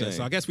didn't seem the same.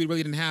 So I guess we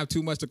really didn't have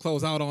too much to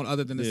close out on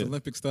other than this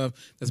Olympic stuff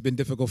that's been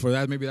difficult for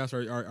that. Maybe that's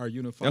our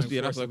unifying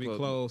force that we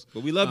close.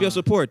 But we love your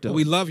support, though. But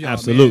we love y'all,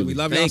 Absolutely. man. We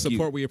love y'all Thank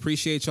support. you. We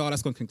appreciate y'all.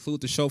 That's going to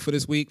conclude the show for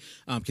this week.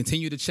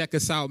 Continue to check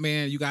us out,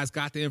 man. You guys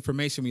got the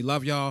information. We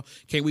love y'all.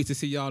 Can't wait to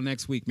see y'all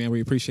next week, man.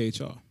 We appreciate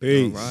y'all.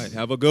 Peace. All right.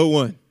 Have a good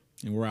one.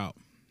 And we're out.